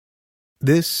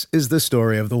This is the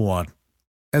story of the one.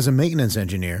 As a maintenance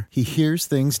engineer, he hears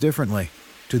things differently.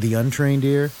 To the untrained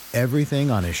ear,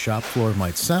 everything on his shop floor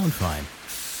might sound fine,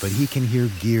 but he can hear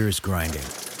gears grinding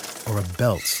or a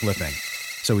belt slipping.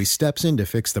 So he steps in to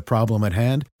fix the problem at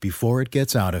hand before it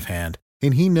gets out of hand.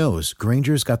 And he knows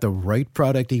Grainger's got the right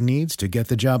product he needs to get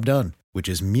the job done, which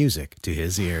is music to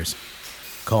his ears.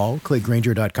 Call, click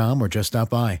Grainger.com, or just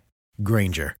stop by.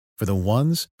 Grainger, for the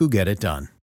ones who get it done.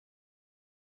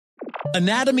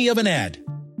 Anatomy of an ad.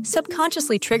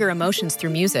 Subconsciously trigger emotions through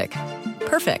music.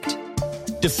 Perfect.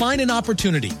 Define an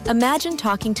opportunity. Imagine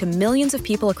talking to millions of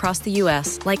people across the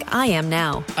U.S. like I am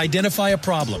now. Identify a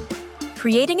problem.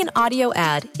 Creating an audio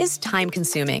ad is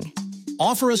time-consuming.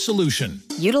 Offer a solution.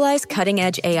 Utilize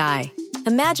cutting-edge AI.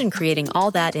 Imagine creating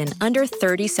all that in under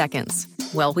 30 seconds.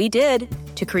 Well, we did,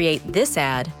 to create this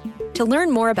ad. To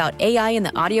learn more about AI in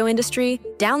the audio industry,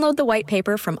 download the white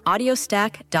paper from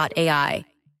audiostack.ai.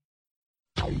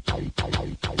 Welcome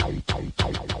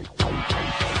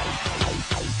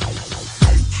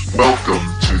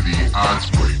to the Odds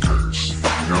Breakers,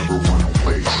 number one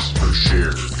place for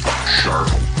shared, sharp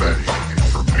betting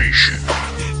information.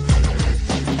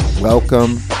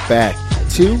 Welcome back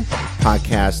to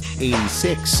podcast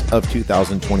 86 of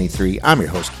 2023. I'm your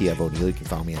host, Kiev O'Neill. You can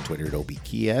follow me on Twitter at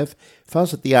OBKiev. Follow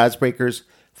us at the Odds Breakers.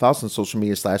 Follow us on social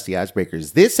media / the Odds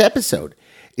Breakers. This episode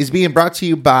is being brought to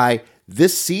you by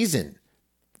This Season.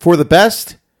 For the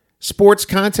best sports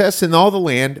contests in all the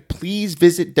land, please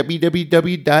visit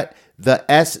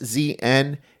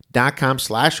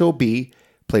www.theszn.com/OB.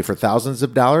 Play for thousands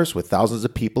of dollars with thousands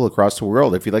of people across the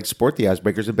world. If you'd like to support the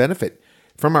Oddsbreakers and benefit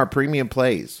from our premium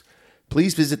plays,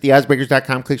 please visit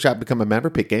theoddsbreakers.com, click shop, become a member,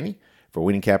 pick any for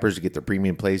winning cappers to get their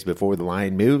premium plays before the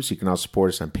line moves. You can also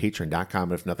support us on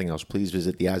patreon.com. And if nothing else, please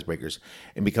visit the Oddsbreakers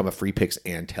and become a free picks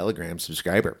and Telegram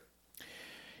subscriber.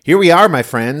 Here we are, my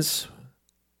friends.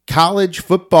 College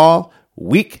football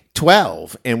week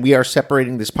 12, and we are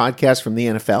separating this podcast from the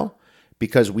NFL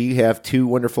because we have two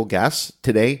wonderful guests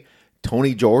today.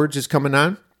 Tony George is coming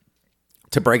on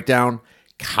to break down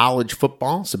college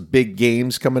football, some big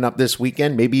games coming up this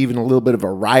weekend, maybe even a little bit of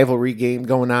a rivalry game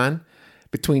going on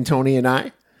between Tony and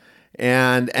I.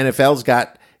 And NFL's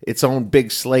got its own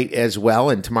big slate as well,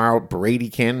 and tomorrow Brady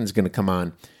Cannon is going to come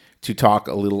on to talk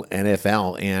a little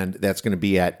NFL, and that's going to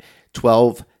be at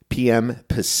 12 p.m.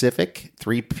 Pacific,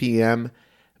 3 p.m.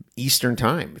 Eastern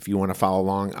Time. If you want to follow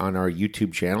along on our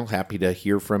YouTube channel, happy to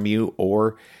hear from you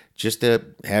or just to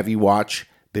have you watch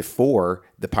before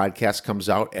the podcast comes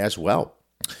out as well.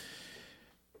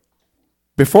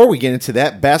 Before we get into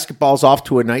that, basketball's off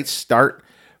to a nice start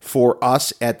for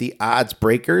us at the Odds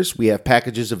Breakers. We have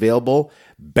packages available.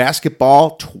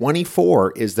 Basketball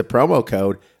 24 is the promo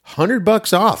code.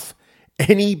 $100 off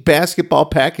any basketball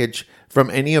package from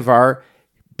any of our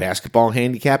basketball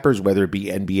handicappers, whether it be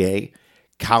NBA,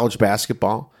 college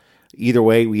basketball. Either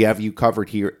way, we have you covered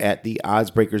here at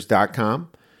theoddsbreakers.com.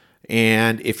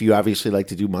 And if you obviously like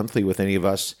to do monthly with any of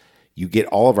us, you get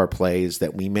all of our plays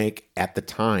that we make at the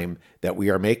time that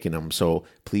we are making them. So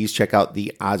please check out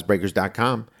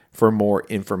theoddsbreakers.com for more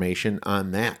information on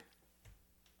that.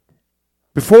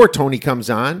 Before Tony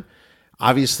comes on,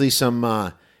 obviously some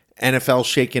NFL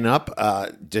shaking up.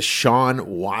 Deshaun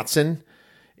Watson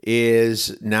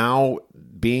is now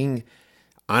being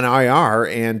on IR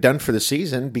and done for the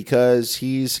season because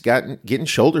he's getting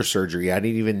shoulder surgery. I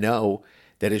didn't even know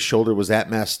that his shoulder was that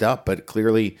messed up, but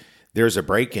clearly there's a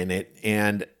break in it.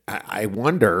 And I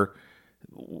wonder,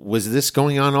 was this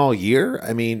going on all year?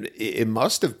 I mean, it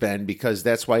must have been, because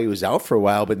that's why he was out for a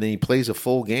while, but then he plays a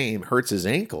full game, hurts his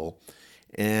ankle,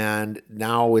 and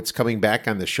now it's coming back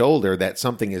on the shoulder that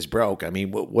something is broke. I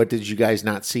mean, what did you guys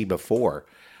not see before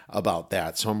about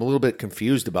that? So I'm a little bit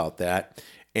confused about that.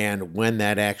 And when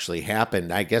that actually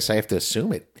happened, I guess I have to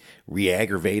assume it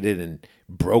re-aggravated and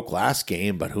broke last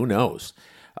game, but who knows?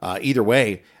 Either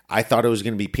way, I thought it was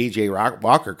going to be P.J.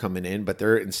 Walker coming in, but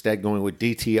they're instead going with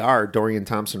DTR, Dorian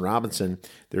Thompson-Robinson,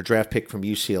 their draft pick from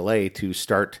UCLA, to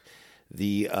start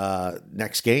the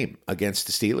next game against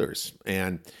the Steelers.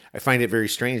 And I find it very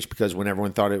strange because when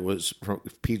everyone thought it was from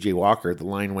P.J. Walker, the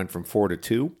line went from 4 to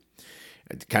 2,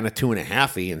 kind of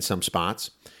 2.5-y in some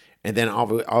spots, and then all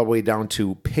the way down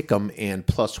to Pick'em and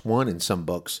 +1 in some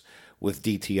books with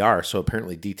DTR. So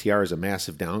apparently DTR is a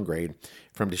massive downgrade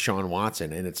from Deshaun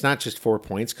Watson. And it's not just 4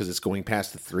 points because it's going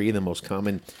past the 3, the most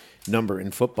common number in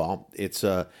football. It's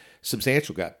a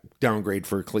substantial downgrade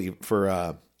for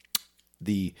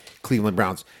the Cleveland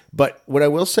Browns. But what I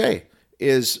will say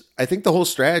is I think the whole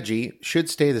strategy should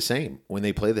stay the same when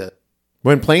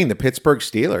playing the Pittsburgh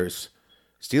Steelers.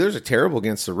 Steelers are terrible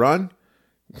against the run.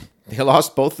 They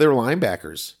lost both their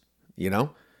linebackers.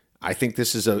 I think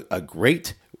this is a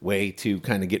great way to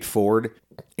kind of get Ford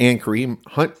and Kareem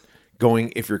Hunt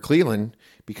going if you're Cleveland,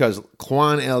 because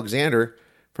Quan Alexander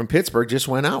from Pittsburgh just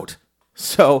went out.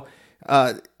 So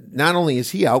not only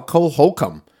is he out, Cole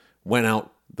Holcomb went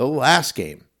out the last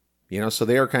game. So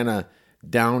they are kind of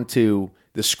down to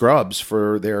the scrubs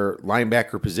for their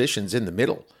linebacker positions in the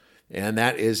middle. And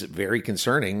that is very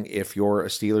concerning if you're a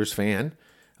Steelers fan,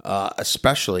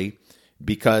 especially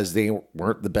because they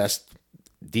weren't the best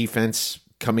defense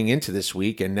coming into this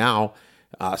week. And now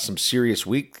some serious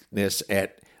weakness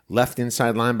at left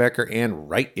inside linebacker and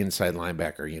right inside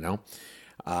linebacker,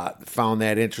 found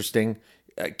that interesting.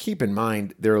 Keep in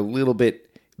mind, they're a little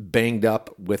bit banged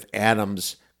up with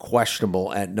Adams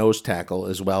questionable at nose tackle,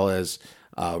 as well as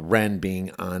Wren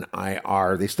being on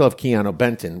IR. They still have Keanu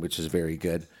Benton, which is very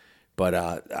good, but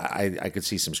I could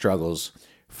see some struggles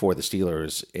for the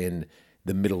Steelers in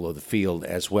the middle of the field,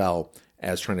 as well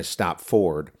as trying to stop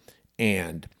Ford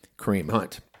and Kareem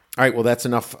Hunt. All right, well, that's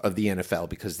enough of the NFL,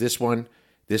 because this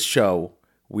show,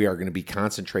 we are going to be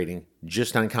concentrating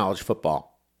just on college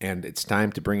football. And it's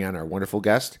time to bring on our wonderful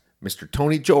guest, Mr.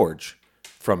 Tony George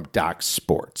from Doc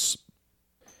Sports.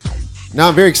 Now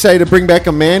I'm very excited to bring back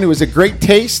a man who has a great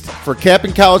taste for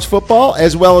capping college football,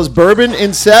 as well as bourbon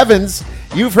and sevens.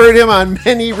 You've heard him on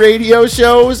many radio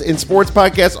shows and sports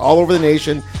podcasts all over the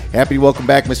nation. Happy to welcome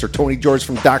back Mr. Tony George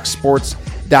from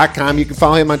DocSports.com. You can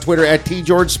follow him on Twitter at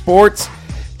TGeorgeSports.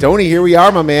 Tony, here we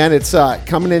are, my man. It's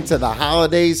coming into the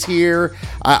holidays here.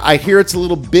 I hear it's a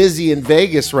little busy in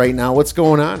Vegas right now. What's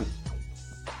going on?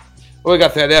 Well, we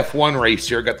got that F1 race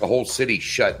here. Got the whole city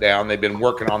shut down. They've been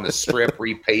working on the strip,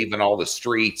 repaving all the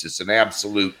streets.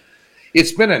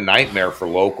 It's been a nightmare for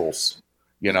locals.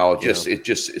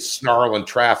 It's snarling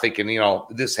traffic. And,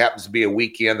 this happens to be a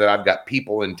weekend that I've got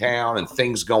people in town and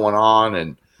things going on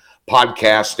and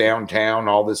podcasts downtown,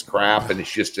 all this crap. And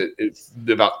it's just it's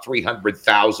about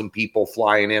 300,000 people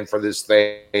flying in for this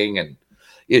thing. And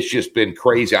it's just been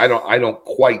crazy. I don't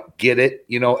quite get it.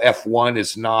 F1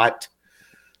 is not,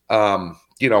 an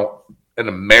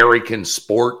American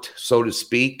sport, so to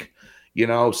speak,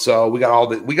 so we got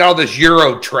all this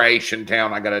Euro trash in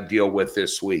town I got to deal with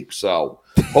this week. So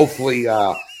hopefully,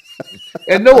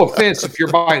 and no offense if you're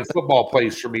buying football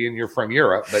plays for me and you're from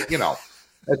Europe, but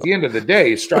at the end of the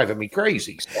day, it's driving me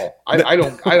crazy. So I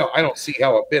don't see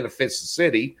how it benefits the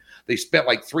city. They spent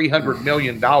like $300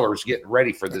 million getting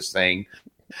ready for this thing.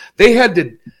 They had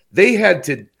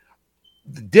to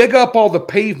dig up all the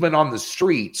pavement on the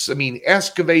streets.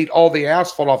 Excavate all the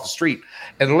asphalt off the street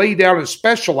and lay down a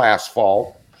special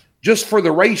asphalt just for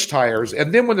the race tires.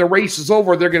 And then when the race is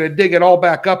over, they're going to dig it all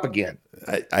back up again.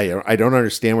 I don't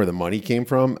understand where the money came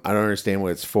from. I don't understand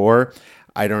what it's for.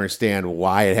 I don't understand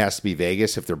why it has to be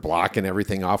Vegas if they're blocking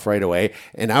everything off right away.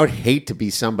 And I would hate to be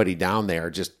somebody down there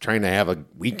just trying to have a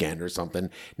weekend or something,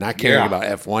 not caring about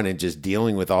F1 and just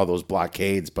dealing with all those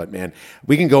blockades. But, man,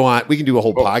 we can go on. We can do a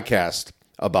whole podcast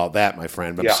about that, my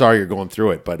friend. But I'm sorry you're going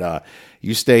through it. But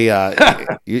you stay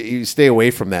you stay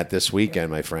away from that this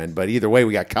weekend, my friend. But either way,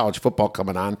 we got college football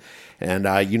coming on, and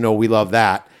we love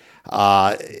that.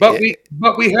 But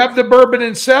we have the bourbon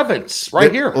and sevens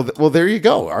right here. Well, there you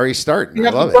go. Already starting. We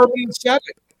have the bourbon and seven.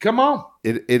 Come on.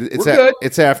 It's good.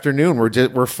 It's afternoon.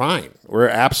 We're fine. We're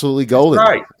absolutely golden. That's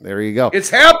right. There you go. It's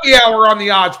happy hour on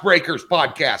the Odds Breakers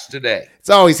podcast today.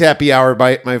 It's always happy hour,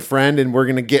 my friend, and we're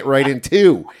going to get right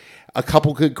into a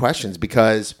couple good questions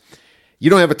because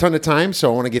you don't have a ton of time,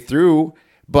 so I want to get through.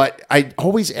 But I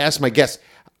always ask my guests,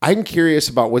 I'm curious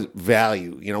about what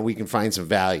value, we can find some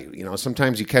value.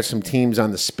 Sometimes you catch some teams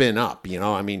on the spin up,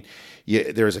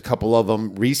 there's a couple of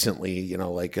them recently,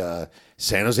 like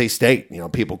San Jose State,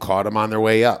 people caught them on their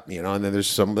way up, and then there's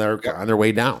some that are on their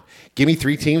way down. Give me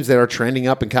three teams that are trending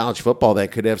up in college football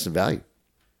that could have some value.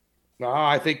 No,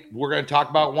 I think we're going to talk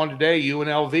about one today,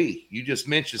 UNLV. You just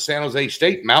mentioned San Jose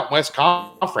State, Mountain West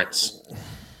Conference.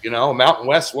 Mountain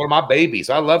West, one of my babies.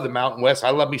 I love the Mountain West.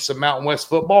 I love me some Mountain West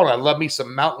football, and I love me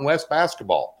some Mountain West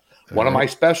basketball. One of my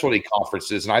specialty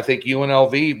conferences, and I think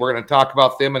UNLV, we're going to talk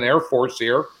about them and Air Force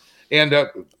here. And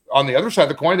on the other side of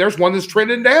the coin, there's one that's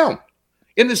trending down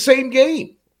in the same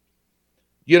game.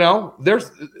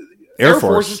 There's Air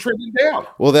Force is trending down.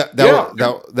 Well,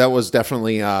 that was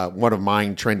definitely one of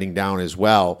mine trending down as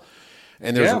well.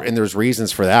 And there's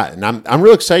reasons for that, and I'm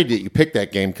real excited that you picked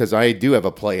that game because I do have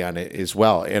a play on it as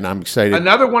well, and I'm excited.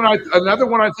 Another one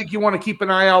I think you want to keep an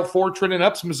eye out for trending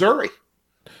up's Missouri.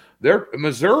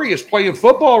 Missouri is playing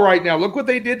football right now. Look what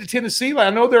they did to Tennessee. I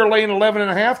know they're laying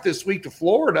 11.5 this week to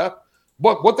Florida.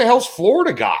 What the hell's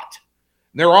Florida got?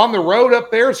 They're on the road up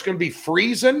there. It's going to be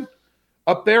freezing.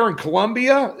 up there in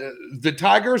Columbia. The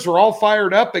Tigers are all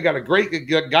fired up. They got a great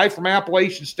guy from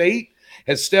Appalachian State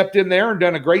has stepped in there and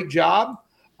done a great job.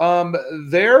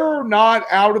 They're not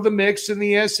out of the mix in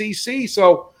the SEC,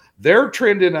 so they're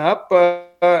trending up.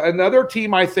 Another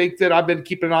team I think that I've been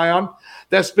keeping an eye on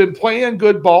that's been playing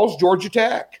good balls, Georgia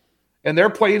Tech. And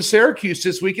they're playing Syracuse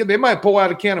this weekend. They might pull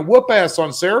out a can of whoop ass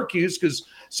on Syracuse because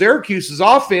Syracuse's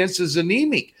offense is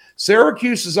anemic.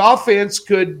 Syracuse's offense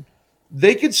could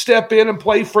step in and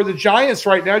play for the Giants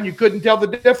right now, and you couldn't tell the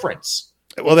difference.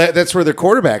 Well, that's where their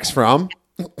quarterback's from.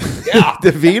 Yeah.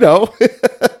 DeVito.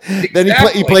 Exactly. Then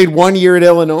he played 1 year at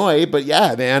Illinois, but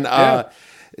yeah, man,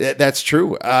 that's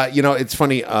true. It's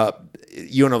funny.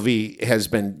 UNLV has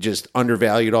been just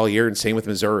undervalued all year, and same with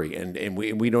Missouri, and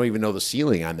we don't even know the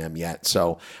ceiling on them yet.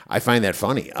 So I find that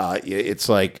funny. It's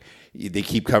like they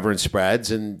keep covering spreads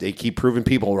and they keep proving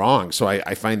people wrong. So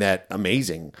I find that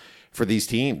amazing for these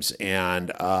teams,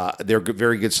 and they're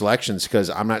very good selections because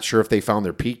I'm not sure if they found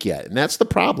their peak yet, and that's the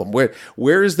problem.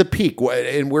 Where is the peak,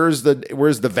 and where's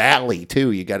the valley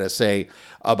too? You got to say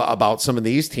about some of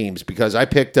these teams, because I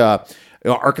picked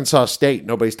Arkansas State.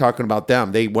 Nobody's talking about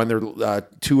them. They won their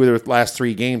 2 of their last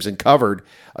 3 games and covered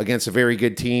against a very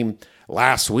good team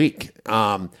last week.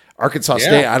 Arkansas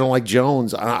State. I don't like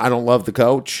Jones. I don't love the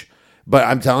coach, but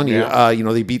I'm telling you,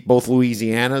 they beat both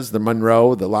Louisianas, the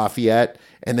Monroe, the Lafayette,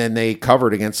 and then they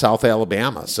covered against South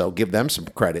Alabama. So give them some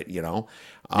credit, They were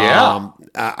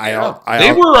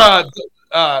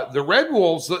the Red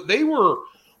Wolves. They were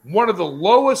one of the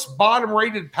lowest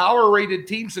bottom-rated, power-rated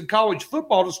teams in college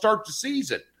football to start the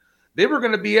season. They were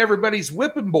going to be everybody's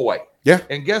whipping boy. Yeah.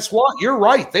 And guess what? You're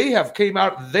right. They have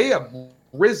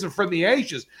risen from the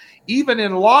ashes. Even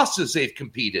in losses, they've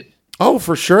competed. Oh,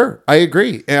 for sure. I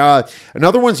agree.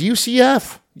 Another one's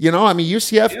UCF.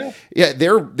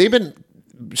 UCF, they've been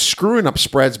screwing up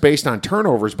spreads based on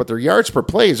turnovers, but their yards per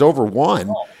play is over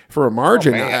 1 for a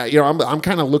margin. I'm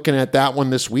kind of looking at that one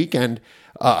this weekend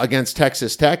against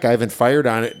Texas Tech. I haven't fired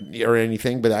on it or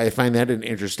anything, but I find that an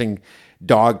interesting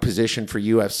dog position for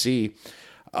UFC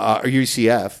or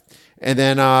UCF. And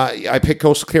then I picked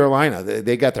Coastal Carolina.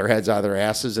 They got their heads out of their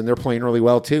asses, and they're playing really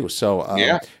well too.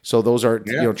 So so those are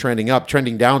trending up.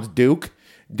 Trending down to Duke.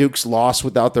 Duke's lost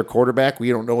without their quarterback. We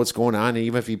don't know what's going on.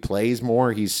 Even if he plays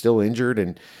more, he's still injured,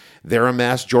 and they're a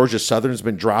mess. Georgia Southern's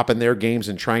been dropping their games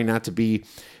and trying not to be.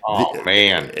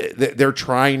 They're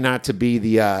trying not to be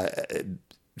the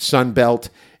Sun Belt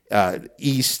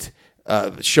East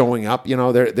showing up. They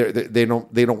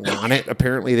don't want it.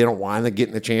 Apparently, they don't want to get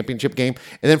in the championship game.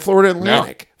 And then Florida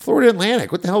Atlantic.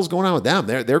 What the hell's going on with them?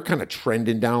 They're kind of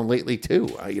trending down lately too.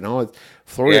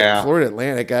 Florida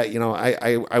Atlantic.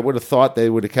 I would have thought they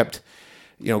would have kept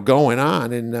going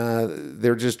on, and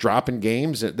they're just dropping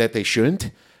games that they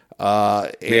shouldn't.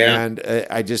 And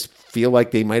I just feel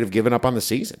like they might have given up on the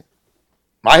season.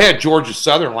 I had Georgia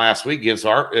Southern last week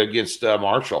against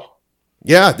Marshall.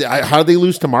 Yeah, how did they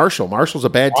lose to Marshall? Marshall's a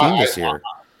bad team this year.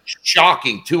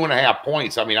 Shocking, 2.5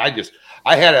 points. I mean, I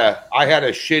had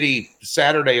a shitty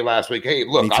Saturday last week. Hey,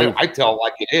 look, I tell it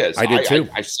like it is. I did too.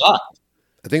 I sucked.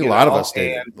 I think a lot of us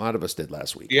did. A lot of us did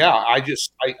last week. Yeah, I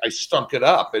stunk it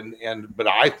up, but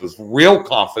I was real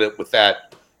confident with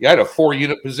that. I had a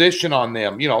 4-unit position on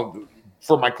them,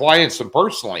 for my clients and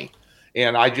personally,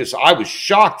 and I was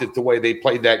shocked at the way they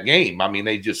played that game. I mean,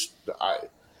 and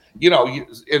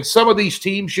some of these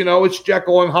teams, it's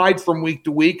Jekyll and Hyde from week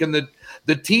to week, and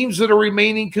the teams that are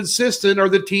remaining consistent are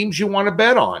the teams you want to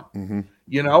bet on. Mm-hmm.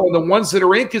 And the ones that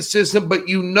are inconsistent, but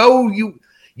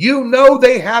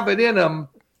they have it in them,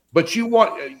 but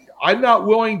I'm not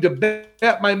willing to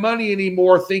bet my money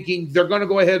anymore thinking they're going to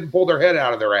go ahead and pull their head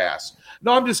out of their ass.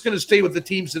 No, I'm just going to stay with the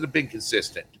teams that have been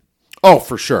consistent. Oh,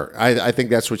 for sure. I think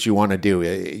that's what you want to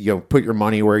do. Put your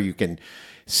money where you can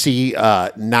see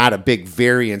not a big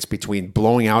variance between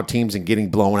blowing out teams and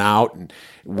getting blown out and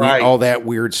all that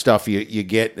weird stuff you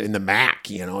get in the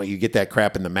MAC. You get that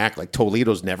crap in the MAC. Like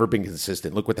Toledo's never been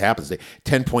consistent. Look what happens. They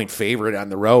 10-point favorite on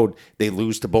the road. They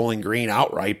lose to Bowling Green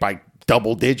outright by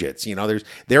double digits.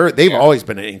 They've always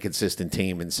been an inconsistent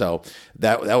team, and so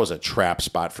that was a trap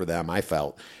spot for them, I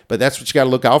felt. But that's what you got to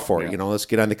look out for. Yeah. Let's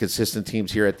get on the consistent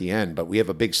teams here at the end. But we have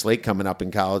a big slate coming up in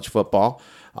college football.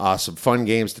 Some fun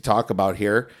games to talk about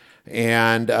here.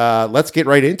 And let's get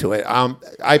right into it.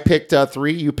 I picked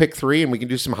 3, you picked 3, and we can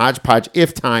do some hodgepodge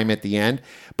if time at the end.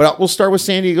 But we'll start with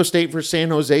San Diego State versus San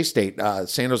Jose State.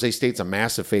 San Jose State's a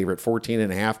massive favorite,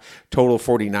 14.5, total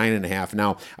 49.5.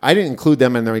 Now, I didn't include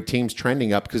them in their teams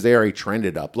trending up because they already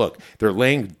trended up. Look, they're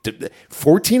laying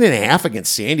 14.5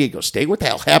 against San Diego State. What the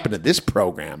hell happened to this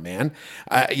program, man?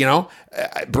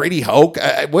 Brady Hoke,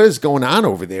 what is going on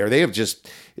over there? They have just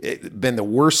been the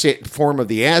worst form of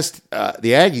the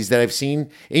Aggies that I've seen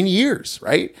in years,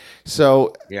 right?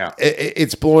 So Yeah.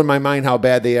 it's blowing my mind how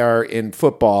bad they are in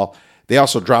football. They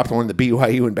also dropped one to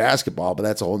BYU in basketball, but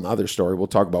that's a whole other story. We'll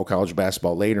talk about college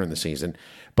basketball later in the season.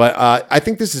 But I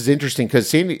think this is interesting because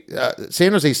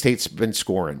San Jose State's been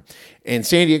scoring, and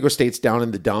San Diego State's down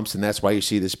in the dumps, and that's why you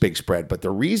see this big spread. But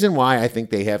the reason why I think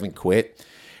they haven't quit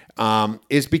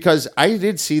is because I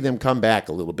did see them come back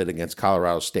a little bit against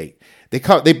Colorado State. They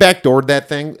backdoored that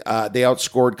thing. They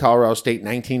outscored Colorado State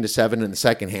 19-7 in the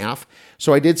second half.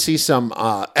 So I did see some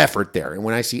effort there. And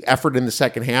when I see effort in the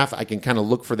second half, I can kind of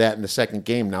look for that in the second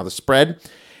game. Now, the spread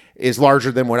is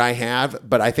larger than what I have,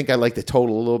 but I think I like the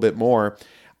total a little bit more.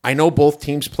 I know both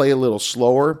teams play a little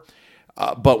slower,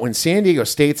 but when San Diego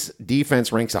State's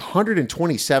defense ranks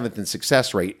 127th in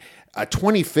success rate,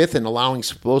 25th in allowing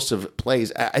explosive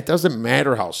plays, it doesn't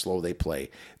matter how slow they play.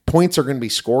 Points are going to be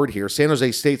scored here. San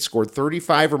Jose State scored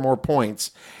 35 or more points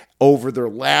over their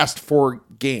last 4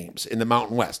 games in the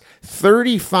Mountain West.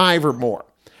 35 or more.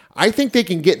 I think they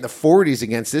can get in the 40s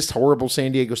against this horrible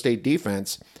San Diego State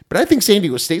defense, but I think San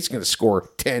Diego State's going to score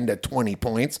 10 to 20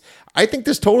 points. I think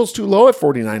this total's too low at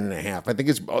 49.5. I think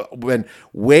it's been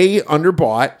way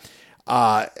underbought.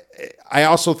 I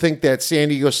also think that San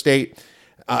Diego State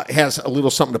has a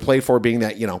little something to play for, being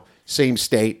that, same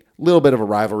state, a little bit of a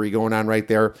rivalry going on right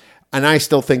there. And I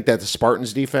still think that the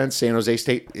Spartans defense, San Jose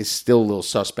State, is still a little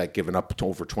suspect, giving up to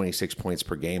over 26 points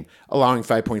per game, allowing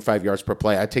 5.5 yards per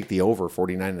play. I'd take the over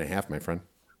 49.5, my friend.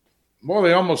 Well,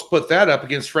 they almost put that up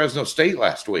against Fresno State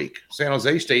last week. San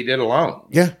Jose State did alone.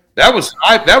 Yeah. That was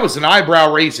an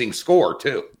eyebrow-raising score,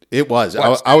 too. It was.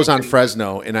 I was on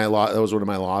Fresno, and I lost. That was one of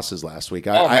my losses last week.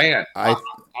 Man.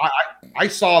 I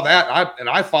saw that, and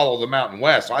I follow the Mountain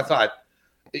West. I thought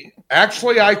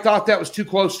that was too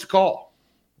close to call.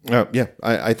 Yeah,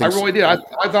 I think I really did. I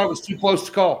thought it was too close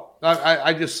to call.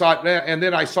 I just saw it, and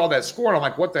then I saw that score, and I'm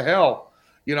like, what the hell?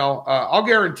 I'll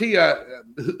guarantee you,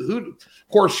 of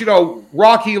course,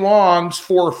 Rocky Long's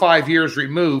 4 or 5 years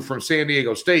removed from San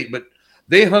Diego State, but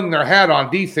they hung their hat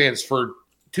on defense for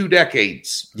 2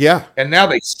 decades. Yeah. And now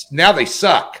they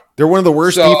suck. They're one of the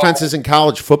worst defenses in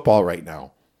college football right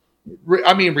now.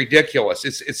 I mean, ridiculous.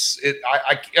 It's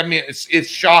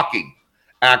shocking,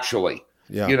 actually.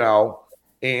 Yeah.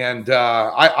 And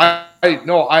I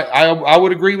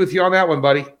would agree with you on that one,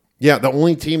 buddy. Yeah, the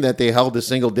only team that they held to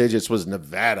single digits was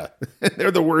Nevada.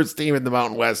 They're the worst team in the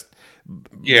Mountain West.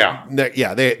 Yeah.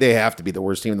 They have to be the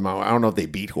worst team in the Mountain. I don't know if they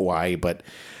beat Hawaii, but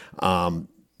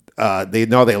they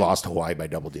lost to Hawaii by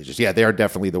double digits. Yeah, they are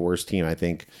definitely the worst team, I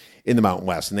think, in the Mountain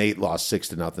West, and they lost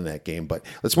 6-0 that game. But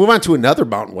let's move on to another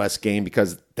Mountain West game,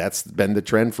 because that's been the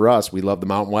trend for us. We love the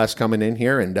Mountain West coming in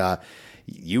here, and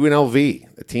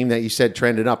UNLV, a team that you said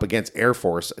trended up, against Air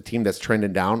Force, a team that's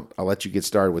trending down. I'll let you get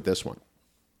started with this one.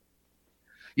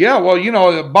 Yeah, well,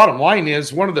 the bottom line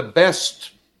is one of the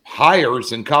best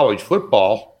hires in college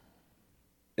football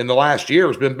in the last year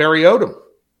has been Barry Odom.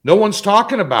 No one's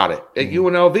talking about it at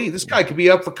UNLV. This guy could be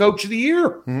up for Coach of the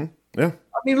Year. Mm-hmm. Yeah.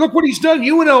 I mean, look what he's done.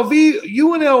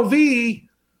 UNLV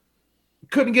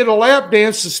couldn't get a lap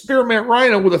dance to Spearmint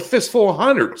Rhino with a fistful of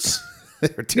hundreds.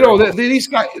 These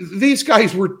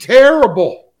guys were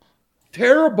terrible.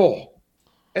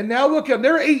 And now look at them.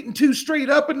 They're 8-2 straight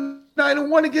up and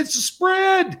 9-1 against the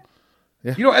spread.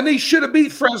 Yeah. And they should have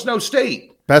beat Fresno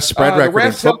State. Best spread record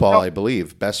in football, I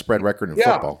believe. Best spread record in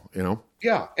football,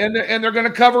 Yeah, and they're going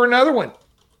to cover another one.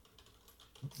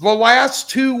 The last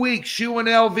 2 weeks,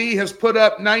 UNLV has put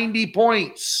up 90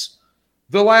 points.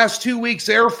 The last 2 weeks,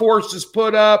 Air Force has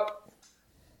put up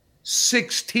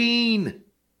 16.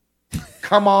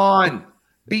 Come on.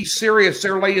 Be serious.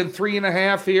 They're laying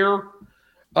 3.5 here.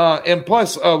 And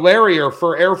plus, Larrier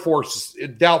for Air Force is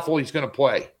doubtful he's going to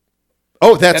play.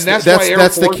 Oh, that's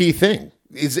the key thing.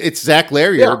 It's Zach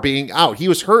Larrier being out. He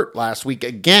was hurt last week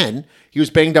again. He was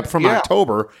banged up from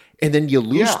October, and then you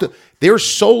lose. They're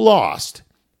so lost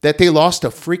that they lost to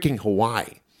freaking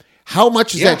Hawaii. How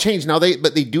much does that change? Now they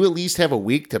do at least have a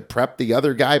week to prep the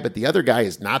other guy, but the other guy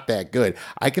is not that good.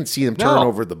 I can see them turn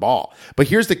over the ball. But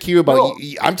here's the cue about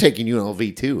I'm taking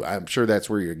UNLV too. I'm sure that's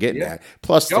where you're getting at.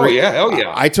 +3. Oh yeah, hell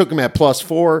yeah. I took him at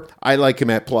 +4. I like him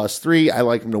at +3. I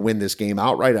like him to win this game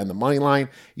outright on the money line.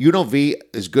 UNLV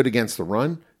is good against the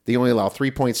run. They only allow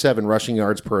 3.7 rushing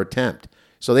yards per attempt.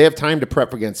 So they have time to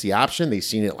prep against the option. They've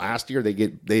seen it last year. They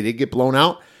did get blown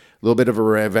out. A little bit of a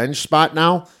revenge spot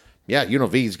now. Yeah,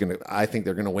 UNLV is going to – I think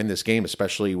they're going to win this game,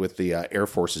 especially with the Air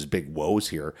Force's big woes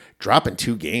here. Dropping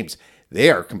 2 games. They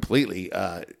are completely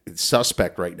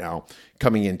suspect right now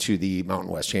coming into the Mountain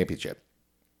West Championship.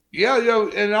 Yeah,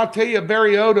 and I'll tell you,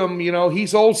 Barry Odom,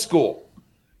 he's old school.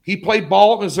 He played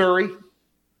ball at Missouri.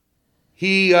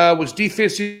 He was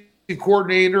defensive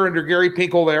coordinator under Gary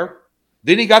Pinkel there.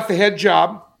 Then he got the head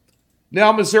job.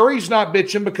 Now Missouri's not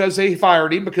bitching because they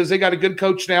fired him, because they got a good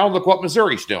coach now. Look what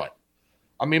Missouri's doing.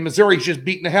 I mean, Missouri's just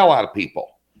beating the hell out of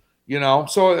people,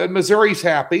 So Missouri's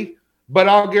happy. But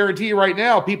I'll guarantee you right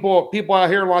now, people out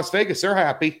here in Las Vegas, they're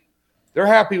happy. They're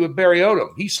happy with Barry Odom.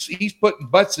 He's putting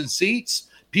butts in seats.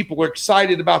 People are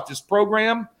excited about this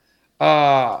program.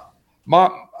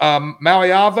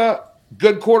 Maliava,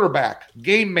 good quarterback,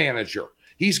 game manager.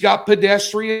 He's got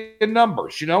pedestrian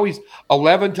numbers. He's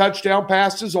 11 touchdown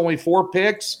passes, only 4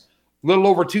 picks, a little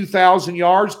over 2,000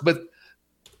 yards. But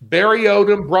Barry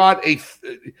Odom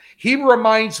he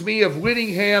reminds me of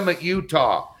Whittingham at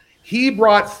Utah. He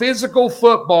brought physical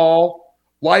football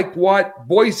like what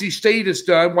Boise State has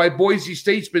done, why Boise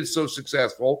State's been so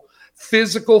successful.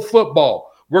 Physical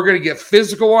football. We're going to get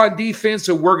physical on defense,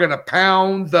 and we're going to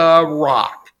pound the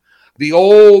rock. The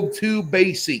old 2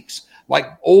 basics, like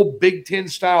old Big Ten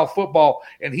style football.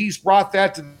 And he's brought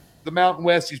that to the Mountain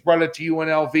West. He's brought it to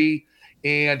UNLV.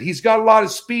 And he's got a lot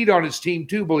of speed on his team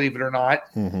too, believe it or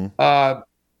not. Mm-hmm.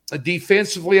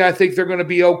 Defensively, I think they're going to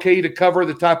be okay to cover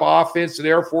the type of offense that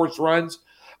Air Force runs,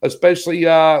 especially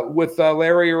with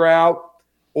Larry out.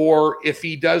 Or if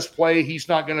he does play, he's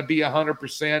not going to be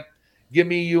 100%. Give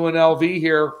me UNLV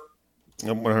here.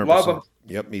 100%. Love them.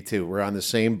 Yep, me too. We're on the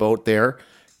same boat there.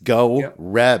 Go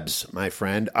Rebs, my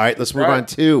friend. All right, let's move on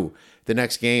to the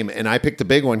next game. And I picked a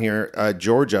big one here,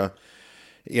 Georgia.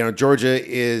 Georgia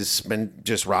has been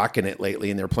just rocking it lately,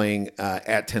 and they're playing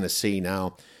at Tennessee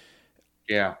now.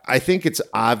 Yeah. I think it's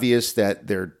obvious that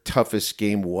their toughest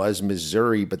game was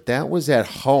Missouri, but that was at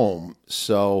home.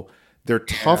 So their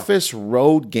toughest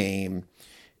road game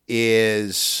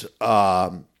is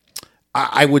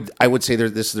I would say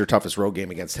this is their toughest road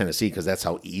game against Tennessee, because that's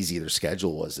how easy their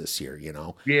schedule was this year,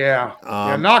 Yeah.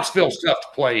 Knoxville's tough to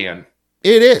play in.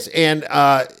 It is. And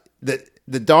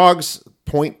the Dogs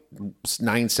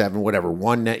 0.97, whatever,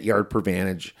 1 net yard per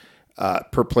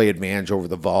play advantage over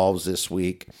the Vols this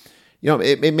week.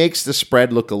 It makes the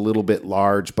spread look a little bit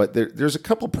large, but there's a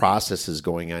couple processes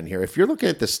going on here. If you're looking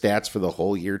at the stats for the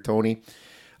whole year, Tony,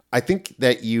 I think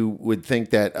that you would think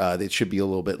that it should be a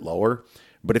little bit lower.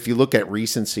 But if you look at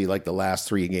recency, like the last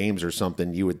 3 games or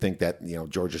something, you would think that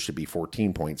Georgia should be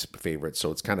 14 points favorite.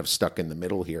 So it's kind of stuck in the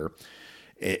middle here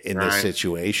in this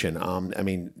situation.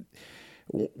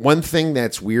 One thing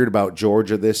that's weird about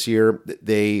Georgia this year,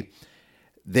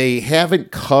 they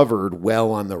haven't covered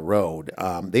well on the road.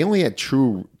 They only had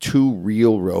 2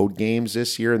 real road games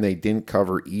this year, and they didn't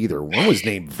cover either. One was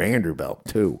named Vanderbilt,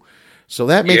 too. So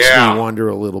that makes me wonder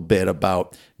a little bit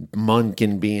about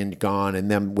Munkin being gone and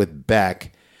them with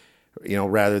Beck,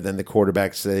 rather than the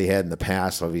quarterbacks that they had in the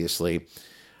past, obviously.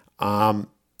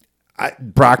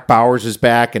 Brock Bowers is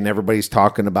back, and everybody's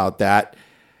talking about that.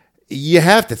 You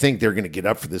have to think they're going to get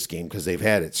up for this game because they've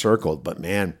had it circled. But,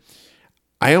 man,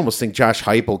 I almost think Josh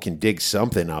Heupel can dig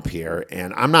something up here.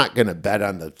 And I'm not going to bet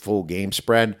on the full game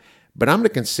spread, but I'm going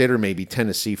to consider maybe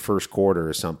Tennessee first quarter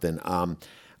or something.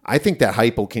 I think that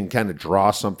Heupel can kind of draw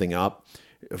something up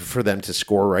for them to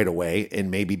score right away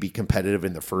and maybe be competitive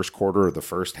in the first quarter or the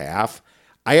first half.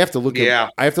 I have to look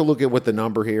at what the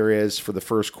number here is for the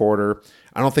first quarter.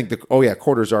 I don't think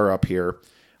quarters are up here.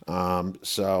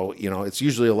 So, it's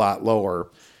usually a lot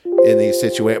lower in these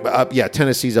situations.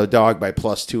 Tennessee's a dog by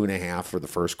plus 2.5 for the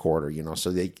first quarter, so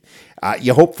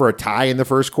you hope for a tie in the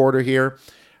first quarter here.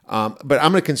 But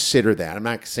I'm going to consider that. I'm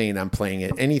not saying I'm playing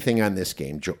it. Anything on this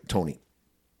game, Tony?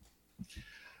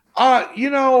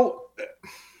 I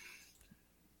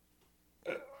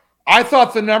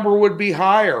thought the number would be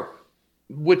higher,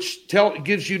 which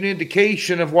gives you an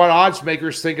indication of what odds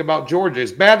makers think about Georgia.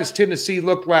 As bad as Tennessee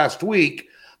looked last week,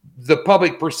 the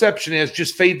public perception is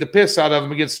just fade the piss out of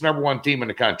them against the number 1 team in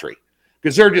the country,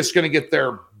 because they're just going to get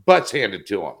their butts handed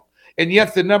to them. And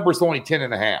yet the number is only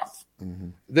 10.5. Mm-hmm.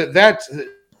 That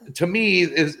to me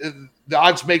is the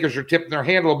odds makers are tipping their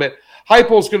hand a little bit.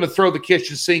 Heupel's going to throw the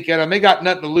kitchen sink at them. They got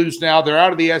nothing to lose now. They're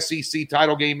out of the SEC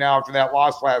title game now after that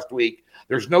loss last week.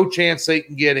 There's no chance they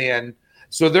can get in.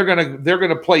 So they're going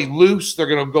to play loose. They're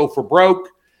going to go for broke.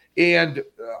 And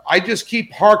I just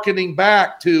keep hearkening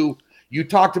back to, you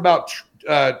talked about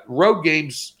road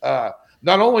games.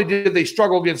 Not only did they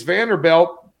struggle against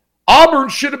Vanderbilt, Auburn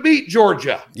should have beat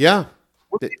Georgia. Yeah.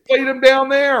 They played them down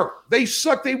there. They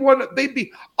sucked. They won.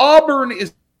 Auburn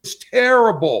is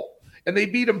terrible. And they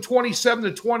beat them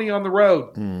 27-20 on the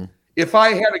road. Mm. If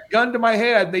I had a gun to my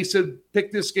head and they said,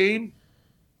 pick this game,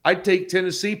 I'd take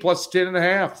Tennessee plus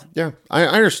 10.5. Yeah, I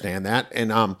understand that.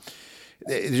 And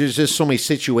there's just so many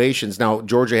situations. Now,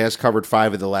 Georgia has covered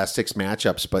 5 of the last 6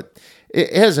 matchups, but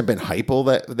it hasn't been Heupel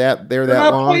that they're that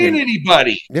not long. Playing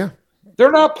anybody. Yeah.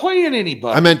 They're not playing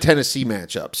anybody. I meant Tennessee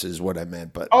matchups is what I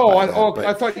meant. But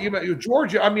I thought you meant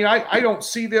Georgia. I mean, I don't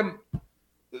see them.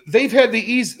 They've had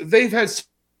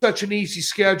such an easy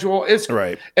schedule. It's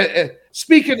right.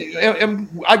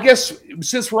 Speaking, I guess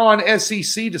since we're on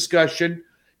SEC discussion,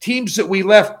 teams that we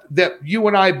left, that you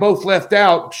and I both left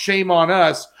out, shame on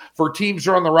us for teams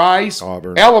that are on the rise.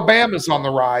 Auburn. Alabama's on the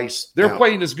rise. They're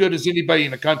playing as good as anybody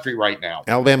in the country right now.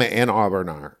 Alabama and Auburn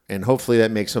are, and hopefully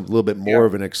that makes them a little bit more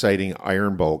of an exciting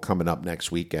Iron Bowl coming up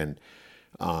next weekend.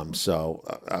 So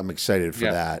I'm excited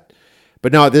for that.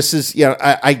 But no, this is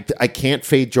I can't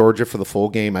fade Georgia for the full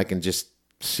game. I can just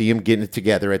see them getting it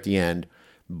together at the end.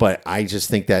 But I just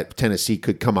think that Tennessee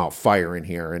could come out firing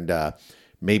here, and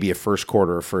maybe a first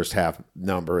quarter or first half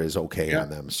number is okay on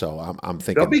them. So I'm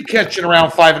thinking they'll be catching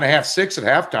around 5.5, 6 at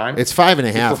halftime. It's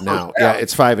 5.5 now. Yeah,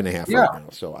 it's 5.5 right now.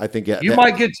 So I think you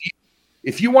might get.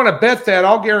 If you want to bet that,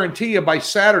 I'll guarantee you by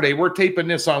Saturday. We're taping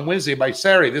this on Wednesday. By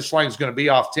Saturday, this line's going to be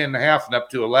off 10.5 and up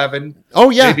to 11.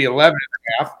 Oh yeah, maybe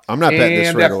 11.5. I'm not betting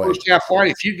this right away. First half line.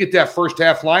 If you get that first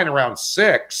half line around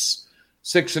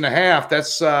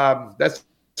 6.5, that's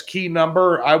key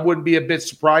number. I wouldn't be a bit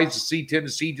surprised to see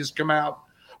Tennessee just come out.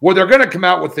 Well, they're going to come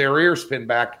out with their ears pinned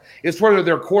back. It's whether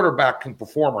their quarterback can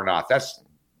perform or not.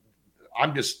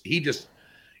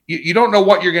 You don't know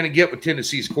what you're going to get with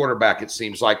Tennessee's quarterback, it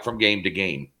seems like, from game to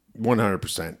game.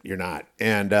 100%. You're not.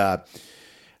 And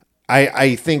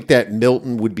I think that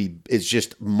Milton is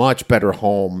just much better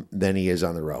home than he is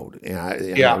on the road. On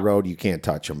the road, you can't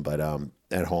touch him, but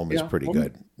at home is pretty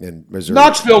good. In Missouri,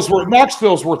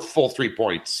 Knoxville's worth full 3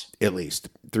 points. At least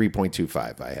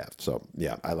 3.25 I have. So,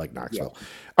 yeah, I like Knoxville. Yeah.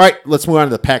 All right, let's move on to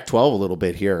the Pac-12 a little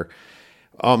bit here.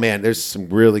 Oh, man, there's some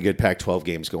really good Pac-12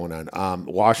 games going on.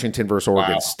 Washington versus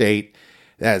Oregon State.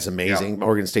 That is amazing. Yeah.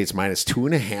 Oregon State's minus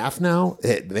 2.5 now.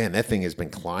 Man, that thing has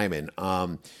been climbing.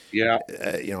 I'll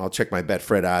check my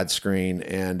Betfred odds screen,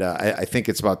 and I think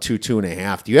it's about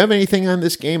 2.5. Do you have anything on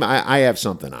this game? I have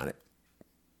something on it.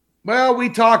 Well, we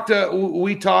talked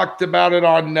about it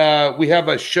on. We have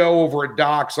a show over at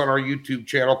Docs on our YouTube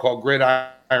channel called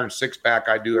Gridiron Six Pack.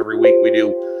 I do every week. We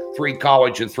do 3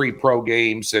 college and 3 pro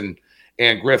games, and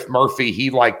Griff Murphy, he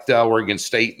liked Oregon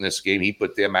State in this game. He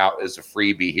put them out as a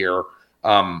freebie here.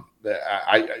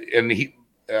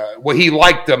 He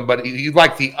liked them, but he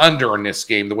liked the under in this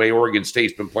game. The way Oregon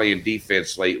State's been playing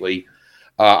defense lately,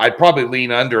 I'd probably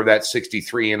lean under that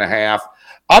 63.5.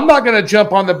 I'm not going to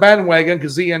jump on the bandwagon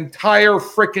because the entire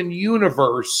freaking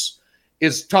universe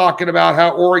is talking about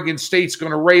how Oregon State's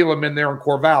going to rail them in there in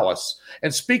Corvallis.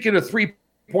 And speaking of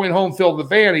 3-point home field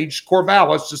advantage,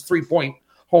 Corvallis is 3-point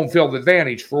home field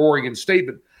advantage for Oregon State.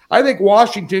 But I think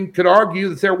Washington could argue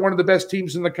that they're one of the best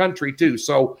teams in the country too.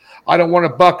 So I don't want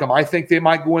to buck them. I think they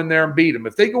might go in there and beat them.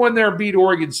 If they go in there and beat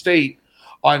Oregon State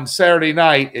on Saturday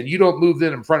night and you don't move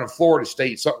them in front of Florida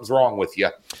State, something's wrong with you.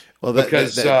 Well,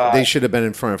 they should have been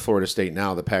in front of Florida State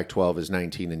now. The Pac-12 is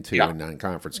 19-2 in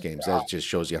non-conference games. That just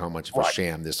shows you how much of a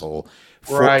sham this whole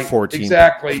 14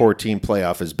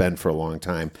 playoff has been for a long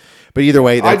time. But either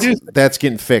way, that's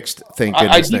getting fixed, thank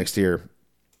goodness, next year.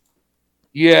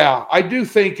 Yeah, I do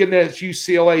think in that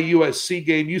UCLA-USC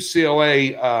game,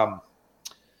 UCLA,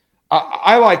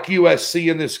 I like USC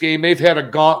in this game. They've had a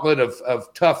gauntlet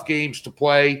of tough games to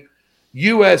play.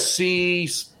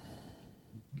 USC's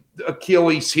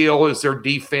Achilles heel is their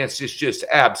defense is just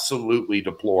absolutely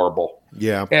deplorable.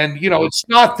 Yeah. And, it's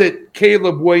not that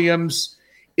Caleb Williams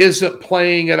isn't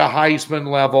playing at a Heisman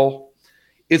level.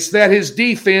 It's that his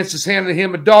defense is handing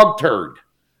him a dog turd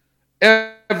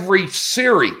every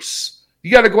series. You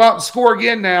got to go out and score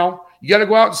again now. You got to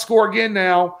go out and score again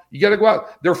now. You got to go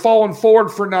out. They're falling forward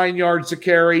for 9 yards a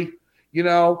carry.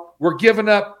 We're giving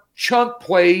up chunk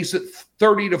plays at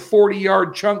 30 to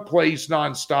 40-yard chunk plays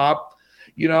nonstop.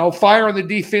 Firing the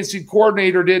defensive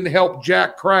coordinator didn't help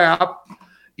jack crap.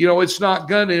 It's not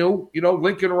going to.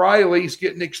 Lincoln Riley's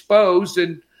getting exposed,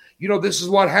 and, this is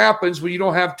what happens when you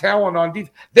don't have talent on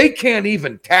defense. They can't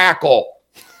even tackle.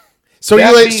 So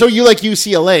you like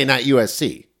UCLA, not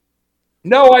USC?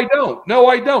 No, I don't.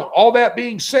 All that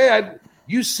being said,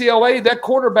 UCLA, that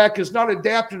quarterback is not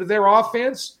adapted to their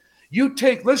offense.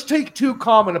 Let's take 2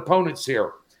 common opponents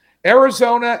here.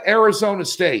 Arizona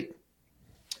State.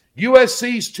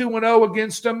 USC's 2-0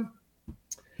 against them.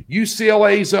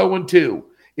 UCLA's 0-2.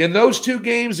 In those 2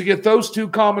 games against those 2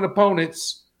 common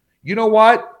opponents, you know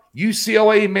what?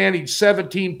 UCLA managed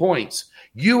 17 points.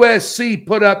 USC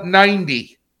put up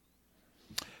 90.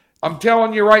 I'm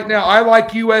telling you right now, I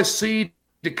like USC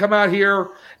to come out here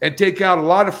and take out a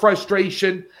lot of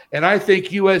frustration, and I think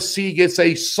USC gets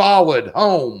a solid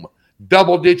home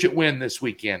double-digit win this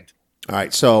weekend. All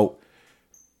right, so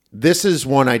this is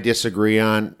one I disagree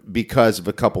on because of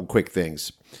a couple quick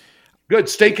things. Good,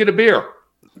 steak and a beer.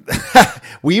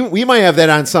 We might have that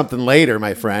on something later,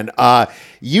 my friend.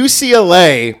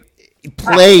 UCLA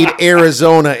played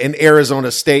Arizona and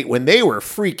Arizona State when they were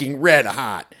freaking red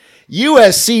hot.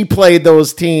 USC played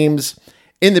those teams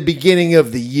in the beginning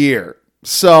of the year.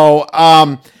 So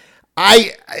I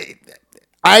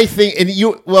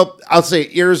think, I'll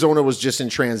say Arizona was just in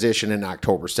transition in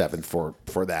October 7th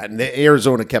for that. And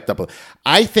Arizona kept up.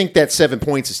 I think that 7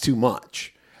 points is too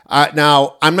much.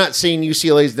 Now, I'm not saying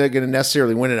UCLA is going to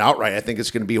necessarily win it outright. I think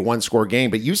it's going to be a one-score game.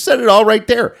 But you said it all right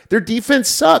there. Their defense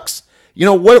sucks. You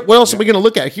know, what else are we going to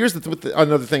look at? Here's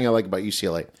another thing I like about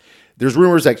UCLA. There's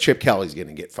rumors that Chip Kelly's going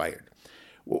to get fired.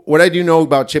 What I do know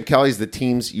about Chip Kelly is the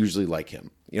teams usually like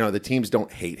him. You know, the teams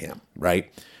don't hate him, right?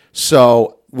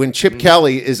 So when Chip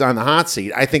Kelly is on the hot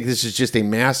seat, I think this is just a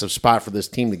massive spot for this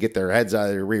team to get their heads out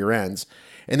of their rear ends.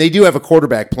 And they do have a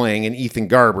quarterback playing in Ethan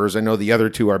Garbers. I know the other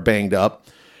two are banged up.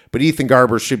 But Ethan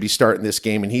Garbers should be starting this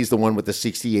game, and he's the one with the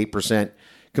 68%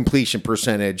 completion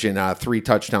percentage and 6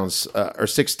 touchdowns,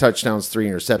 3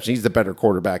 interceptions. He's the better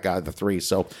quarterback out of the three.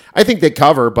 So I think they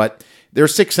cover, but they're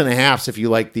 6.5 if you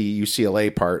like the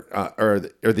UCLA part or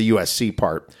the USC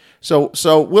part. So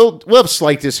we'll have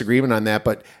slight disagreement on that,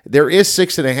 but there is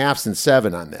 6.5 and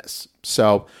 7 on this.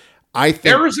 So I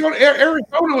think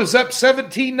Arizona was up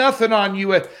 17-0 on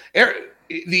US.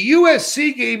 The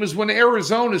USC game is when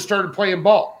Arizona started playing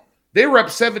ball. They were up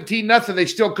 17-0. They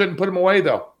still couldn't put them away,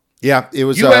 though. Yeah, it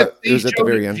was at the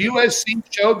very end. USC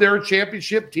showed they're a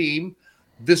championship team.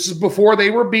 This is before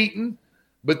they were beaten,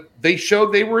 but they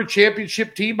showed they were a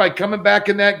championship team by coming back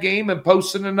in that game and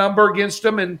posting a number against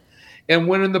them and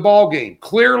winning the ball game.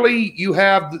 Clearly, you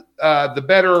have the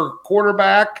better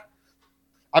quarterback.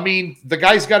 I mean, the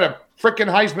guy's got a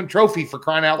freaking Heisman Trophy, for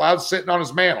crying out loud, sitting on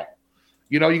his mantle.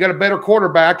 You know, you got a better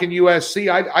quarterback in USC.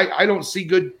 I don't see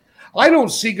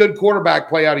good quarterback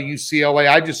play out of UCLA.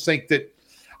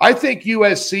 I think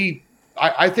USC.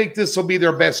 I think this will be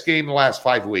their best game in the last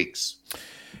 5 weeks.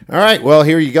 All right. Well,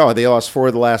 here you go. They lost 4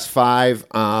 of the last 5.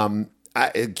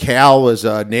 Cal was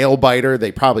a nail biter.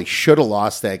 They probably should have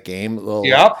lost that game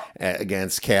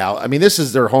against Cal. I mean, this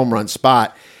is their home run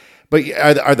spot. But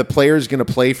are the players going to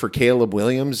play for Caleb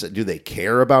Williams? Do they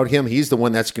care about him? He's the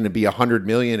one that's going to be $100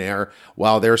 millionaire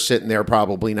while they're sitting there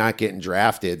probably not getting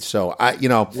drafted. So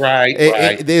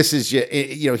this is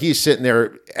he's sitting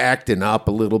there acting up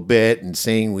a little bit and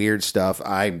saying weird stuff.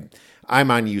 I'm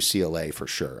on UCLA for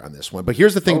sure on this one. But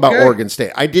here's the thing about Oregon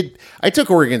State. I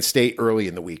took Oregon State early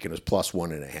in the week and it was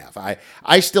 +1.5.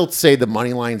 I still say the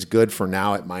money line's good for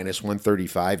now at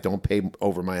 -135. Don't pay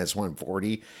over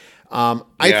 -140.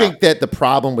 I think that the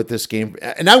problem with this game,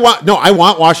 and I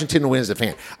want Washington to win as a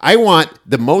fan. I want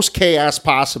the most chaos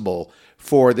possible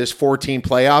for this 4-team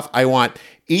playoff. I want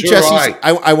each SEC.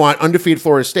 I want undefeated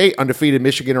Florida State, undefeated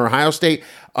Michigan or Ohio State,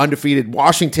 undefeated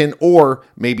Washington, or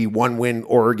maybe 1-win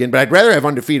Oregon. But I'd rather have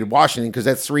undefeated Washington because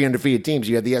that's 3 undefeated teams.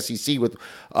 You have the SEC with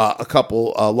a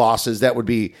couple losses. That would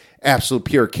be absolute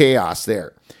pure chaos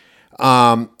there.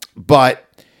 But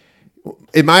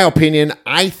in my opinion,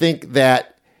 I think that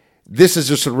this is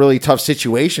just a really tough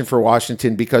situation for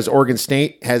Washington because Oregon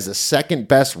State has the second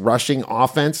best rushing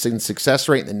offense in success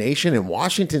rate in the nation, and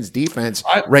Washington's defense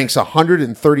ranks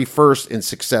 131st in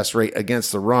success rate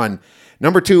against the run.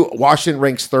 Number 2, Washington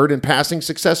ranks 3rd in passing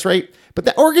success rate, but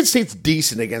the Oregon State's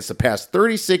decent against the pass.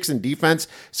 36 in defense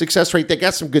success rate. They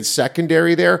got some good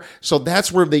secondary there, so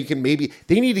that's where they need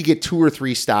to get 2 or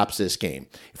 3 stops this game.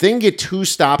 If they can get 2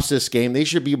 stops this game, they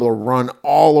should be able to run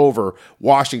all over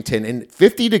Washington. And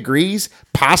 50 degrees,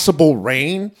 possible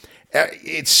rain,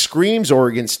 it screams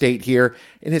Oregon State here,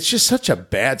 and it's just such a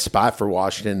bad spot for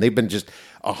Washington. They've been just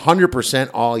 100%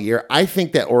 all year. I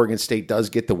think that Oregon State does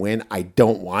get the win. I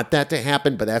don't want that to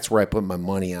happen, but that's where I put my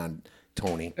money on,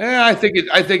 Tony. I think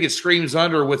it screams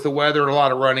under with the weather and a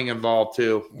lot of running involved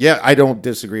too. Yeah, I don't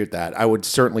disagree with that. I would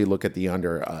certainly look at the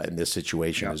under in this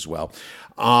situation as well.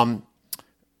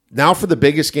 Now for the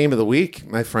biggest game of the week,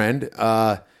 my friend.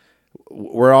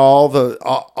 Where all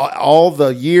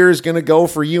the years going to go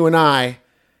for you and I.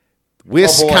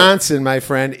 Wisconsin, my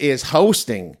friend, is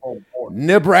hosting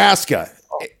Nebraska.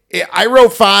 I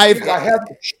wrote 5. I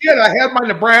had my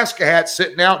Nebraska hat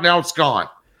sitting out. Now it's gone.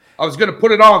 I was going to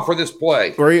put it on for this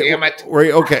play. Damn it.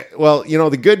 Okay. Well,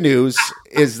 the good news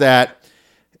is that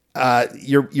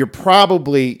you're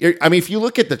probably. I mean, if you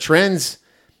look at the trends,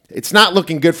 it's not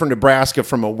looking good for Nebraska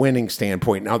from a winning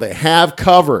standpoint. Now they have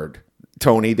covered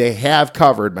Tony. They have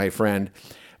covered, my friend.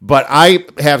 But I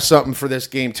have something for this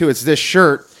game, too. It's this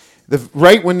shirt.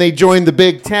 Right when they joined the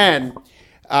Big Ten,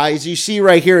 as you see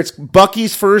right here, it's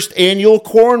Bucky's first annual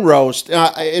corn roast.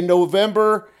 In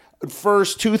November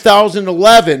 1st,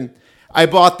 2011, I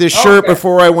bought this shirt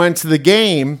before I went to the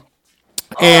game.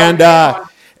 And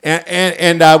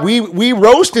we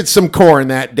roasted some corn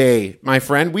that day, my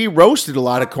friend. We roasted a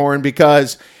lot of corn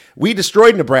because we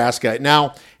destroyed Nebraska.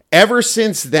 Now, ever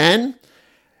since then,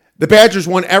 the Badgers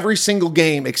won every single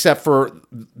game except for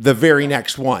the very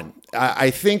next one. I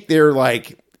think they're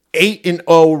like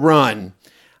 8-0 run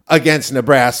against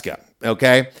Nebraska.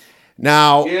 Okay,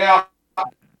 now yeah,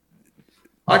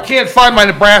 I can't find my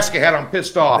Nebraska hat. I'm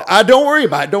pissed off. Don't worry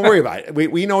about it. Don't worry about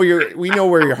it. We know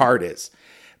where your heart is.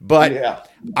 But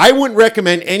I wouldn't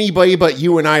recommend anybody but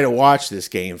you and I to watch this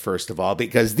game, first of all,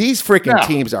 because these freaking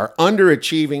teams are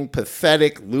underachieving,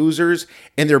 pathetic losers,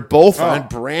 and they're both on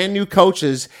brand new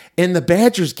coaches, and the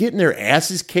Badgers getting their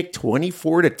asses kicked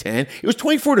 24-10. It was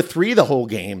 24-3 the whole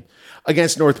game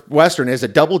against Northwestern as a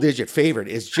double-digit favorite.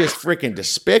 It's just freaking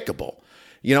despicable.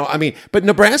 You know, I mean, but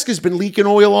Nebraska's been leaking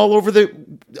oil all over the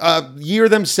year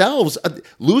themselves.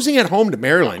 Losing at home to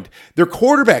Maryland, their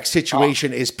quarterback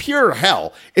situation is pure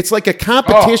hell. It's like a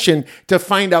competition to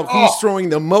find out who's throwing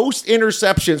the most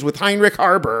interceptions with Heinrich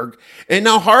Haarberg. And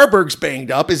now Haarberg's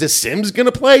banged up. Is Sims going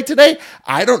to play today?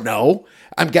 I don't know.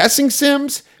 I'm guessing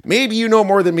Sims. Maybe you know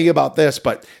more than me about this,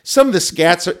 but some of the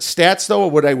stats though,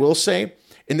 what I will say,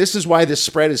 and this is why this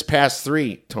spread is past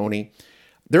 3, Tony,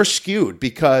 they're skewed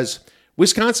because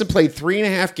Wisconsin played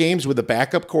 3.5 games with a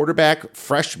backup quarterback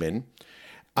freshman,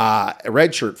 a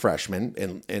redshirt freshman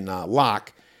in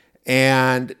Locke,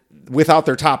 and without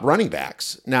their top running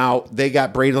backs. Now, they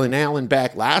got Braylon Allen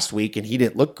back last week, and he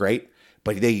didn't look great,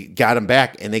 but they got him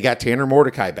back, and they got Tanner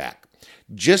Mordecai back.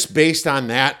 Just based on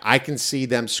that, I can see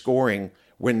them scoring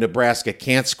when Nebraska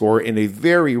can't score in a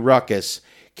very ruckus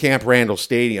Camp Randall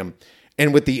Stadium.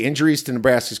 And with the injuries to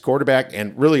Nebraska's quarterback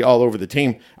and really all over the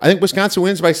team, I think Wisconsin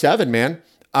wins by 7, man.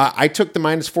 I took the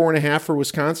 -4.5 for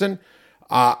Wisconsin.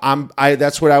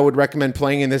 That's what I would recommend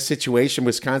playing in this situation.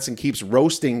 Wisconsin keeps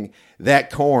roasting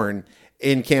that corn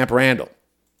in Camp Randall.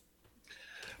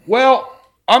 Well,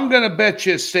 I'm going to bet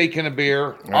you a steak and a beer.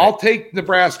 Right. I'll take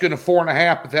Nebraska to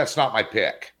 4.5, but that's not my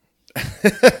pick.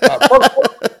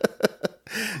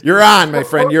 You're on, my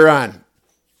friend. You're on.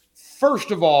 First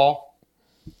of all,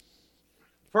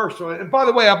 and by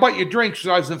the way, I bought you drinks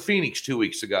when I was in Phoenix 2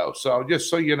 weeks ago. So just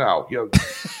so you know,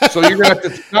 so you're going to have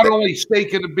to not only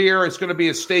steak and a beer, it's going to be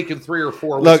a steak and 3 or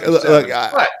 4. Look,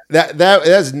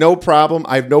 that's no problem.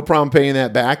 I have no problem paying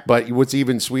that back. But what's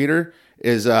even sweeter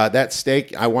is that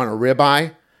steak. I want a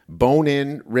ribeye,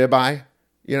 bone-in ribeye.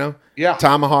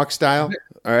 Tomahawk style.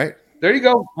 All right, there you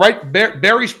go. Right,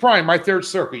 Barry's Prime, right there at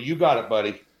Circa. You got it,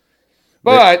 buddy.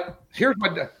 But here's my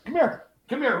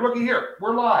come here, looky here.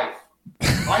 We're live.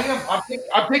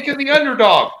 I'm picking the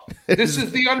underdog. This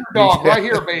is the underdog right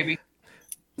here, baby.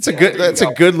 That's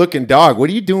a good looking dog. What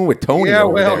are you doing with Tony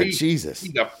over there? Jesus.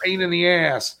 He's a pain in the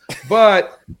ass.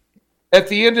 But at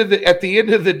the end of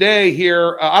the day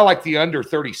here, I like the under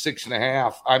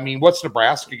 36.5. I mean, what's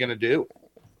Nebraska going to do?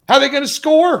 How are they going to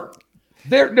score?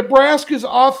 Nebraska's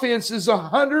offense is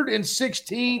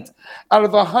 116th out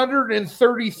of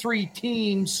 133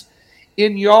 teams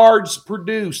in yards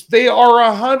produced. They are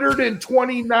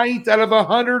 129th out of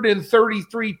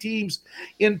 133 teams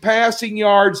in passing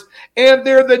yards, and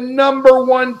they're the number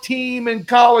 1 team in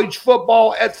college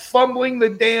football at fumbling the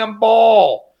damn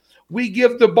ball. We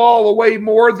give the ball away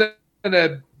more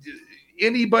than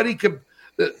anybody could.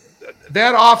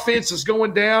 That offense is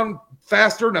going down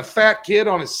faster than a fat kid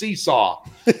on a seesaw.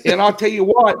 And I'll tell you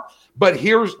what, but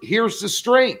here's the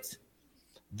strength.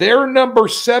 They're number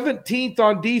 17th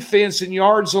on defense in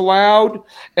yards allowed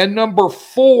and number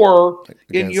 4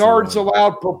 in yards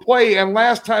allowed per play. And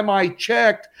last time I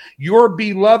checked, your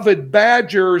beloved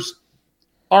Badgers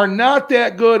are not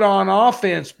that good on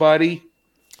offense, buddy.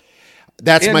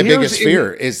 That's my biggest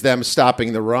fear is them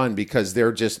stopping the run because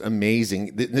they're just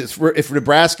amazing. If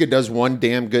Nebraska does one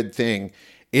damn good thing,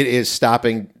 it is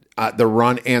stopping the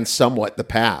run and somewhat the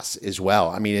pass as well.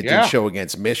 I mean, it did show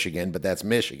against Michigan, but that's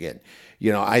Michigan.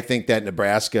 I think that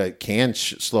Nebraska can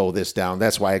slow this down.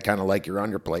 That's why I kind of like your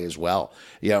underplay as well.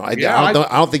 I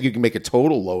don't think you can make a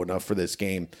total low enough for this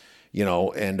game.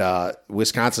 And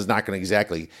Wisconsin's not going to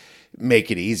exactly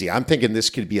make it easy. I'm thinking this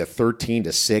could be a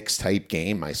 13-6 type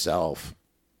game myself.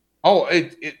 Oh,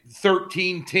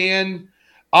 13-10.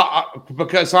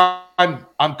 Because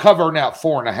I'm covering out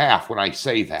 4.5 when I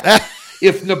say that.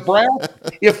 If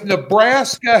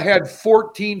Nebraska had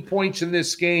 14 points in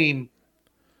this game,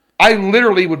 I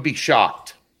literally would be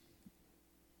shocked,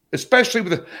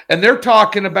 especially and they're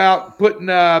talking about putting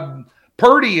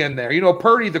Purdy in there. You know,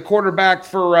 Purdy, the quarterback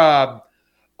for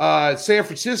San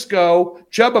Francisco,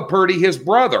 Chubba Purdy, his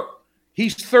brother.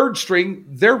 He's third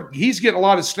string. He's getting a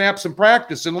lot of snaps in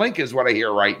practice in Lincoln is what I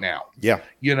hear right now. Yeah.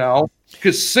 You know,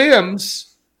 because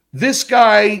Sims, this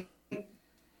guy,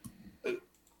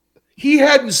 he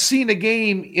hadn't seen a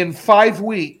game in 5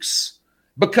 weeks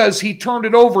because he turned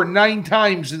it over 9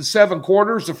 times in 7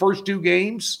 quarters, the first 2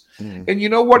 games. And you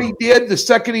know what he did the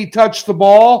second he touched the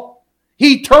ball?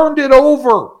 He turned it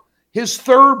over. His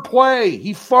third play,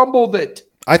 he fumbled it.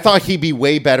 I thought he'd be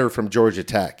way better from Georgia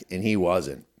Tech, and he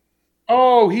wasn't.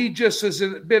 Oh, he just has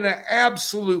been an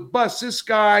absolute bust. This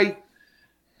guy,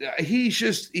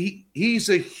 he's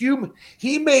a human.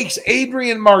 He makes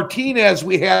Adrian Martinez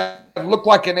look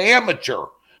like an amateur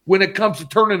when it comes to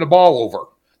turning the ball over.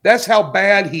 That's how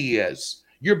bad he is.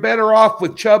 You're better off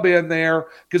with Chubb in there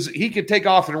because he can take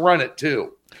off and run it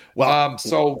too. Well, I'll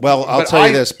tell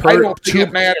you this. I don't think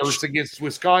it matters against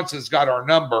Wisconsin's got our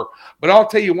number. But I'll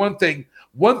tell you one thing.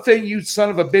 One thing you son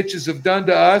of a bitches have done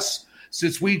to us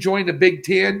since we joined the Big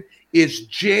Ten is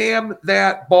jam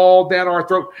that ball down our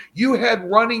throat. You had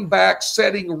running backs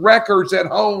setting records at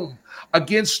home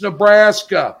against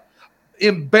Nebraska.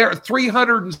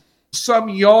 300 and some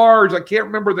yards. I can't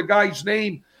remember the guy's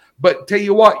name. But tell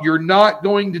you what, you're not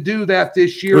going to do that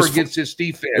this year against this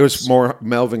defense. It was more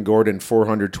Melvin Gordon,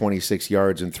 426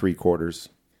 yards in 3 quarters.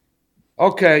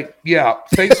 Okay, yeah.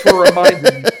 Thanks for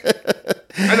reminding me.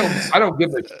 I don't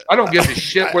give a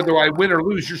shit whether I win or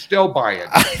lose. You're still buying.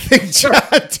 I think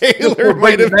John Taylor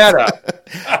might have that up.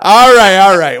 All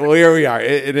right. Well, here we are.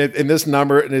 And this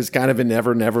number is kind of a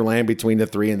never land between the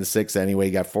 3 and the 6. Anyway,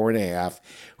 you got 4.5.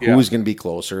 Who's going to be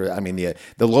closer? I mean,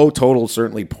 the low total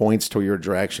certainly points to your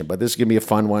direction, but this is going to be a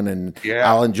fun one, and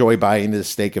I'll enjoy buying this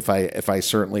stake if I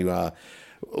certainly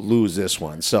lose this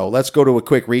one. So let's go to a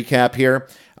quick recap here.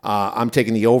 I'm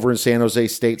taking the over in San Jose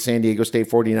State, San Diego State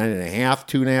 49.5,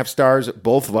 2.5 stars.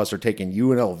 Both of us are taking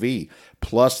UNLV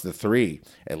plus the 3,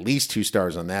 at least 2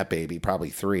 stars on that baby, probably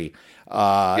 3.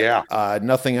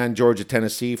 Nothing on Georgia,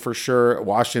 Tennessee for sure.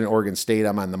 Washington, Oregon State.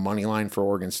 I'm on the money line for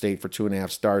Oregon State for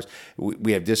 2.5 stars.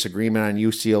 We have disagreement on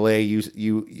UCLA,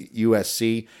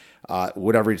 USC.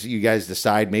 Whatever you guys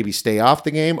decide, maybe stay off the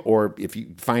game, or if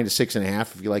you find a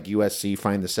 6.5, if you like USC,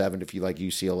 find the 7. If you like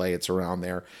UCLA, it's around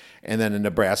there. And then in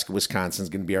Nebraska, Wisconsin is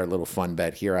going to be our little fun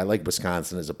bet here. I like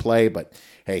Wisconsin as a play, but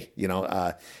hey,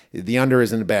 the under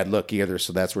isn't a bad look either.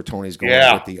 So that's where Tony's going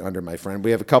with the under, my friend.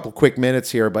 We have a couple quick minutes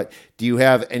here, but do you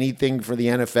have anything for the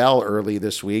NFL early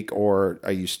this week, or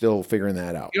are you still figuring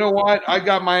that out? You know what? I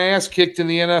got my ass kicked in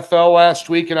the NFL last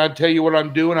week, and I'll tell you what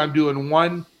I'm doing. I'm doing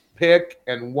one pick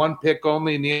and one pick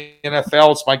only in the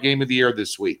NFL. It's my game of the year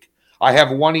this week. I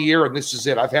have one a year, and this is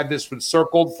it. I've had this one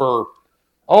circled for,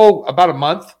 about a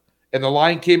month. And the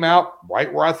line came out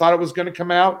right where I thought it was going to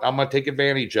come out. I'm going to take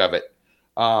advantage of it.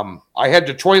 I had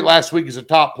Detroit last week as a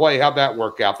top play. How'd that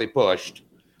work out? They pushed.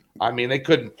 I mean, they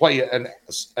couldn't play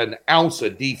an ounce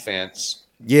of defense.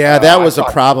 Yeah, that was a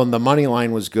problem. The money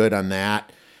line was good on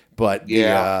that. But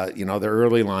the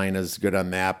early line is good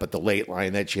on that. But the late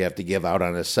line that you have to give out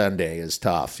on a Sunday is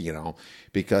tough,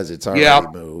 because it's already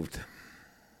moved.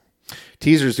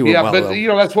 Teasers doing well. Yeah, but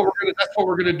that's what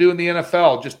we're gonna do in the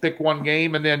NFL. Just pick one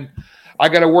game, and then I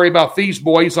got to worry about these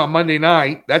boys on Monday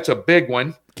night. That's a big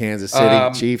one. Kansas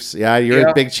City Chiefs. Yeah, you're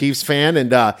a big Chiefs fan,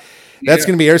 and that's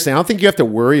going to be interesting. I don't think you have to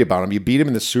worry about them. You beat them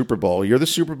in the Super Bowl. You're the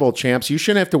Super Bowl champs. You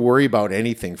shouldn't have to worry about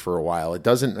anything for a while. It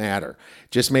doesn't matter.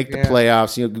 Just make the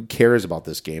playoffs. Who cares about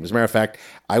this game? As a matter of fact,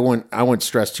 I wouldn't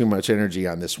stress too much energy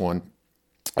on this one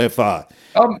if I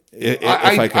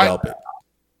could help it.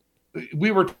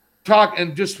 We were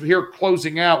talking, just here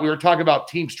closing out, we were talking about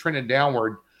teams trending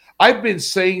downward. I've been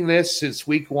saying this since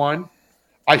week 1.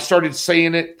 I started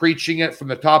saying it, preaching it from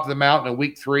the top of the mountain in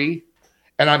week 3,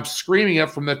 and I'm screaming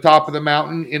it from the top of the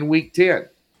mountain in week 10.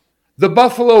 The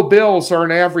Buffalo Bills are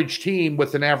an average team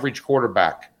with an average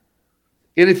quarterback.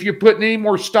 And if you're putting any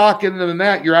more stock in them than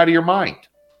that, you're out of your mind.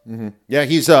 Mm-hmm. Yeah,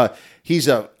 he's a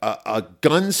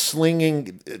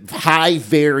gunslinging, high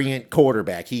variant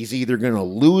quarterback. He's either going to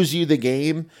lose you the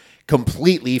game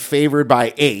completely favored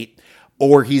by 8,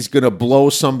 or he's going to blow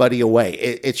somebody away.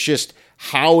 It's just,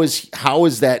 how is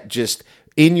that just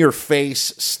in your face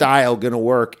style going to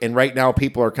work? And right now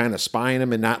people are kind of spying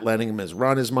him and not letting him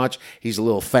run as much. He's a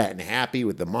little fat and happy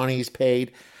with the money he's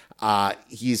paid.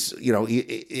 He's,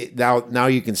 now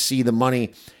you can see the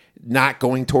money not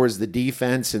going towards the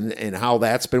defense and how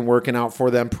that's been working out for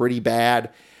them pretty bad.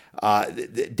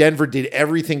 Denver did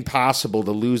everything possible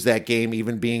to lose that game,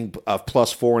 even being a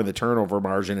 +4 in the turnover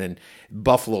margin, and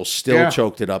Buffalo still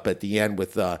choked it up at the end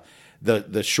with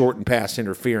the shortened pass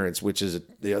interference, which is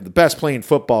the best play in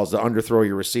football is to underthrow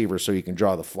your receiver so you can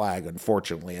draw the flag.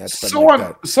 Unfortunately, that's been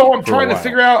I'm trying to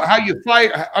figure out how you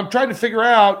fight. I'm trying to figure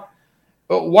out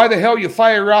why the hell you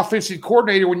fire your offensive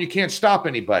coordinator when you can't stop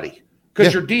anybody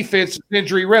because your defense is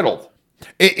injury riddled.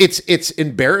 It's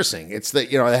embarrassing. It's the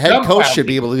head coach should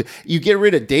be able to. You get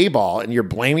rid of Dayball and you're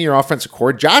blaming your offensive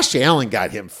coordinator. Josh Allen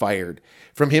got him fired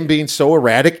from him being so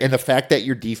erratic and the fact that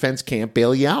your defense can't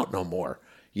bail you out no more.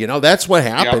 That's what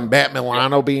happened. Matt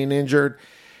Milano being injured.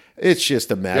 It's just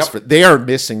a mess. They are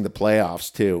missing the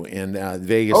playoffs too, and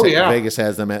Vegas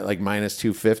has them at like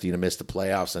 -250 to miss the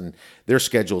playoffs, and their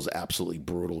schedule is absolutely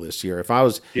brutal this year. If I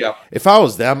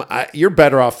was them, you're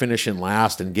better off finishing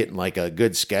last and getting like a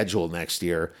good schedule next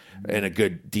year and a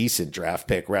good decent draft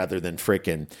pick rather than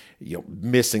freaking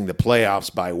missing the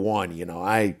playoffs by one.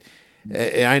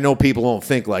 I know people don't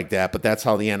think like that, but that's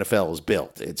how the NFL is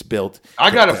built. It's built.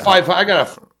 I got a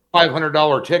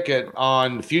 $500 ticket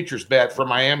on the futures bet for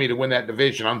Miami to win that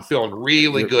division. I'm feeling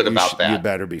really good about that. You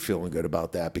better be feeling good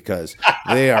about that because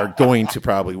they are going to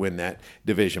probably win that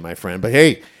division, my friend. But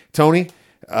hey, Tony,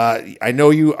 I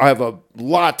know you have a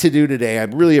lot to do today. I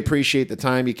really appreciate the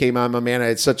time you came on, my man. I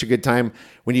had such a good time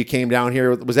when you came down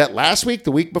here. Was that last week,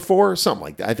 the week before, something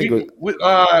like that? I think it was.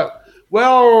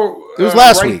 It was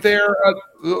last right week. There,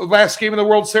 last game of the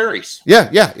World Series.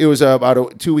 Yeah, it was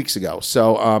about 2 weeks ago.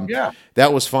 So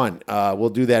that was fun. We'll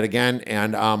do that again,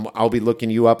 and I'll be looking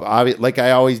you up, like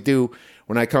I always do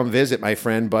when I come visit, my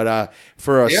friend. But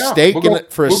for a steak, we'll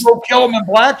go kill him in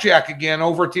blackjack again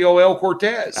over at the OL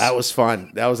Cortez. That was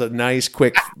fun. That was a nice,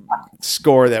 quick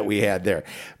score that we had there.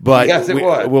 But yes, it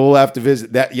was. We'll have to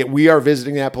visit that. Yeah, we are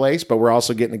visiting that place, but we're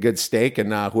also getting a good steak,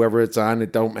 and whoever it's on,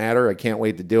 it don't matter. I can't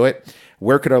wait to do it.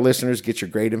 Where could our listeners get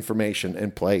your great information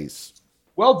and plays?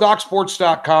 Well,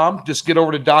 DocSports.com. Just get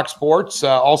over to Doc Sports.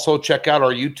 Also, check out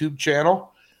our YouTube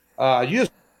channel. You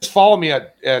just follow me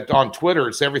on Twitter.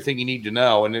 It's everything you need to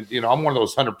know. And, I'm one of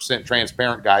those 100%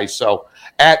 transparent guys. So,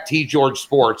 at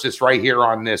TGeorgeSports, it's right here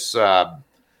on this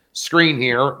screen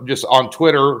here, just on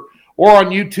Twitter or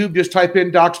on YouTube. Just type in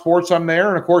Doc Sports. I'm there.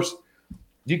 And, of course,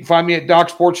 you can find me at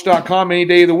DocSports.com any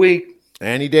day of the week.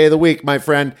 Any day of the week, my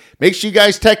friend. Make sure you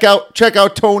guys check out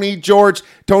Tony George.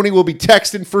 Tony will be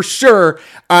texting for sure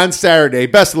on Saturday.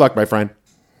 Best of luck, my friend.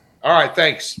 All right,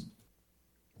 thanks.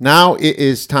 Now it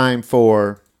is time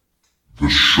for The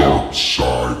Sharp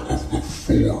Side of the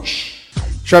Force.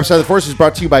 Sharp Side of the Force is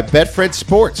brought to you by Betfred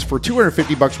Sports. For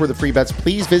 $250 worth of free bets,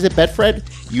 please visit Betfred.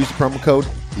 Use the promo code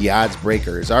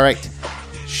TheOddsBreakers. All right.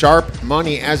 Sharp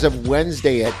money as of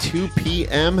Wednesday at 2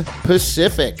 p.m.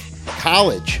 Pacific.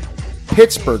 College.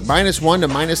 Pittsburgh, -1 to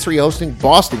 -3 hosting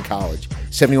Boston College.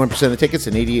 71% of the tickets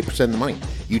and 88% of the money.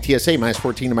 UTSA,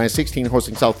 -14 to -16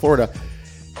 hosting South Florida.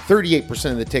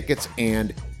 38% of the tickets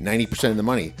and 90% of the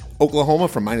money. Oklahoma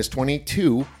from -20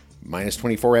 to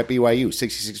 -24 at BYU.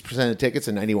 66% of the tickets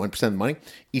and 91% of the money.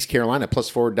 East Carolina,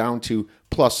 +4 down to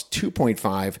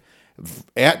 +2.5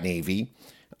 at Navy.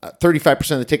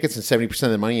 35% of the tickets and 70%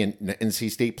 of the money. And NC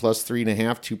State,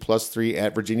 +3.5 to +3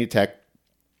 at Virginia Tech.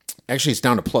 Actually, it's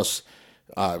down to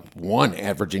 +1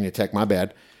 at Virginia Tech, my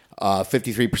bad.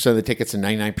 53% of the tickets and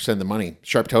 99% of the money.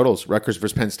 Sharp totals, Rutgers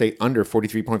versus Penn State, under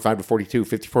 43.5 to 42,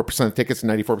 54% of the tickets and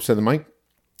 94% of the money.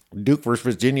 Duke versus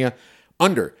Virginia,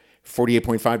 under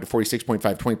 48.5 to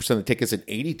 46.5, 20% of the tickets and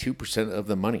 82% of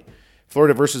the money.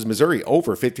 Florida versus Missouri,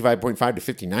 over 55.5 to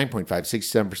 59.5,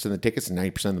 67% of the tickets and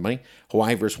 90% of the money.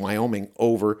 Hawaii versus Wyoming,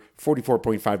 over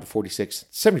 44.5 to 46,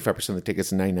 75% of the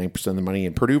tickets and 99% of the money.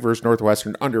 And Purdue versus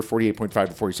Northwestern, under 48.5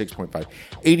 to 46.5,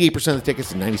 88% of the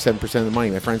tickets and 97% of the money.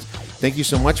 My friends, thank you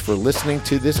so much for listening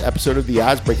to this episode of The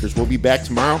Odds Breakers. We'll be back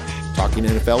tomorrow talking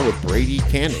NFL with Brady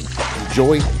Cannon.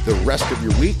 Enjoy the rest of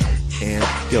your week and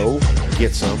go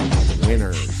get some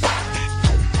winners.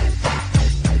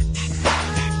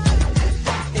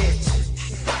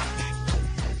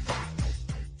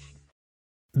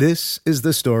 This is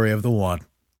the story of the one.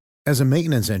 As a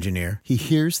maintenance engineer, he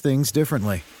hears things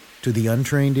differently. To the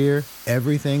untrained ear,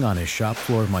 everything on his shop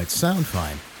floor might sound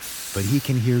fine, but he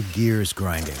can hear gears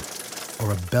grinding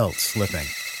or a belt slipping.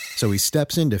 So he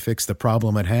steps in to fix the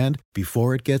problem at hand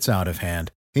before it gets out of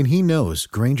hand. And he knows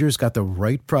Grainger's got the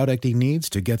right product he needs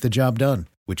to get the job done,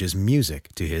 which is music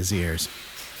to his ears.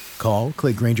 Call,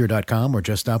 click Grainger.com, or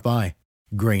just stop by.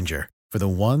 Grainger, for the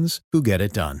ones who get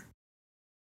it done.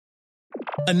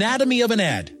 Anatomy of an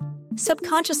ad.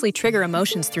 Subconsciously trigger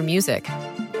emotions through music.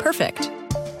 Perfect.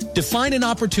 Define an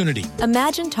opportunity.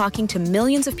 Imagine talking to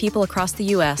millions of people across the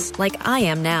U.S. like I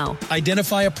am now.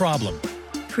 Identify a problem.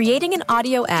 Creating an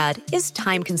audio ad is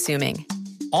time-consuming.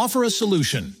 Offer a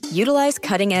solution. Utilize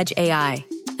cutting-edge AI.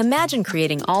 Imagine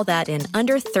creating all that in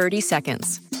under 30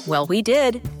 seconds. Well, we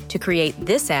did to create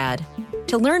this ad.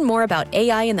 To learn more about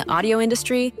AI in the audio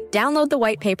industry, download the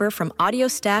white paper from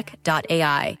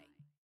audiostack.ai.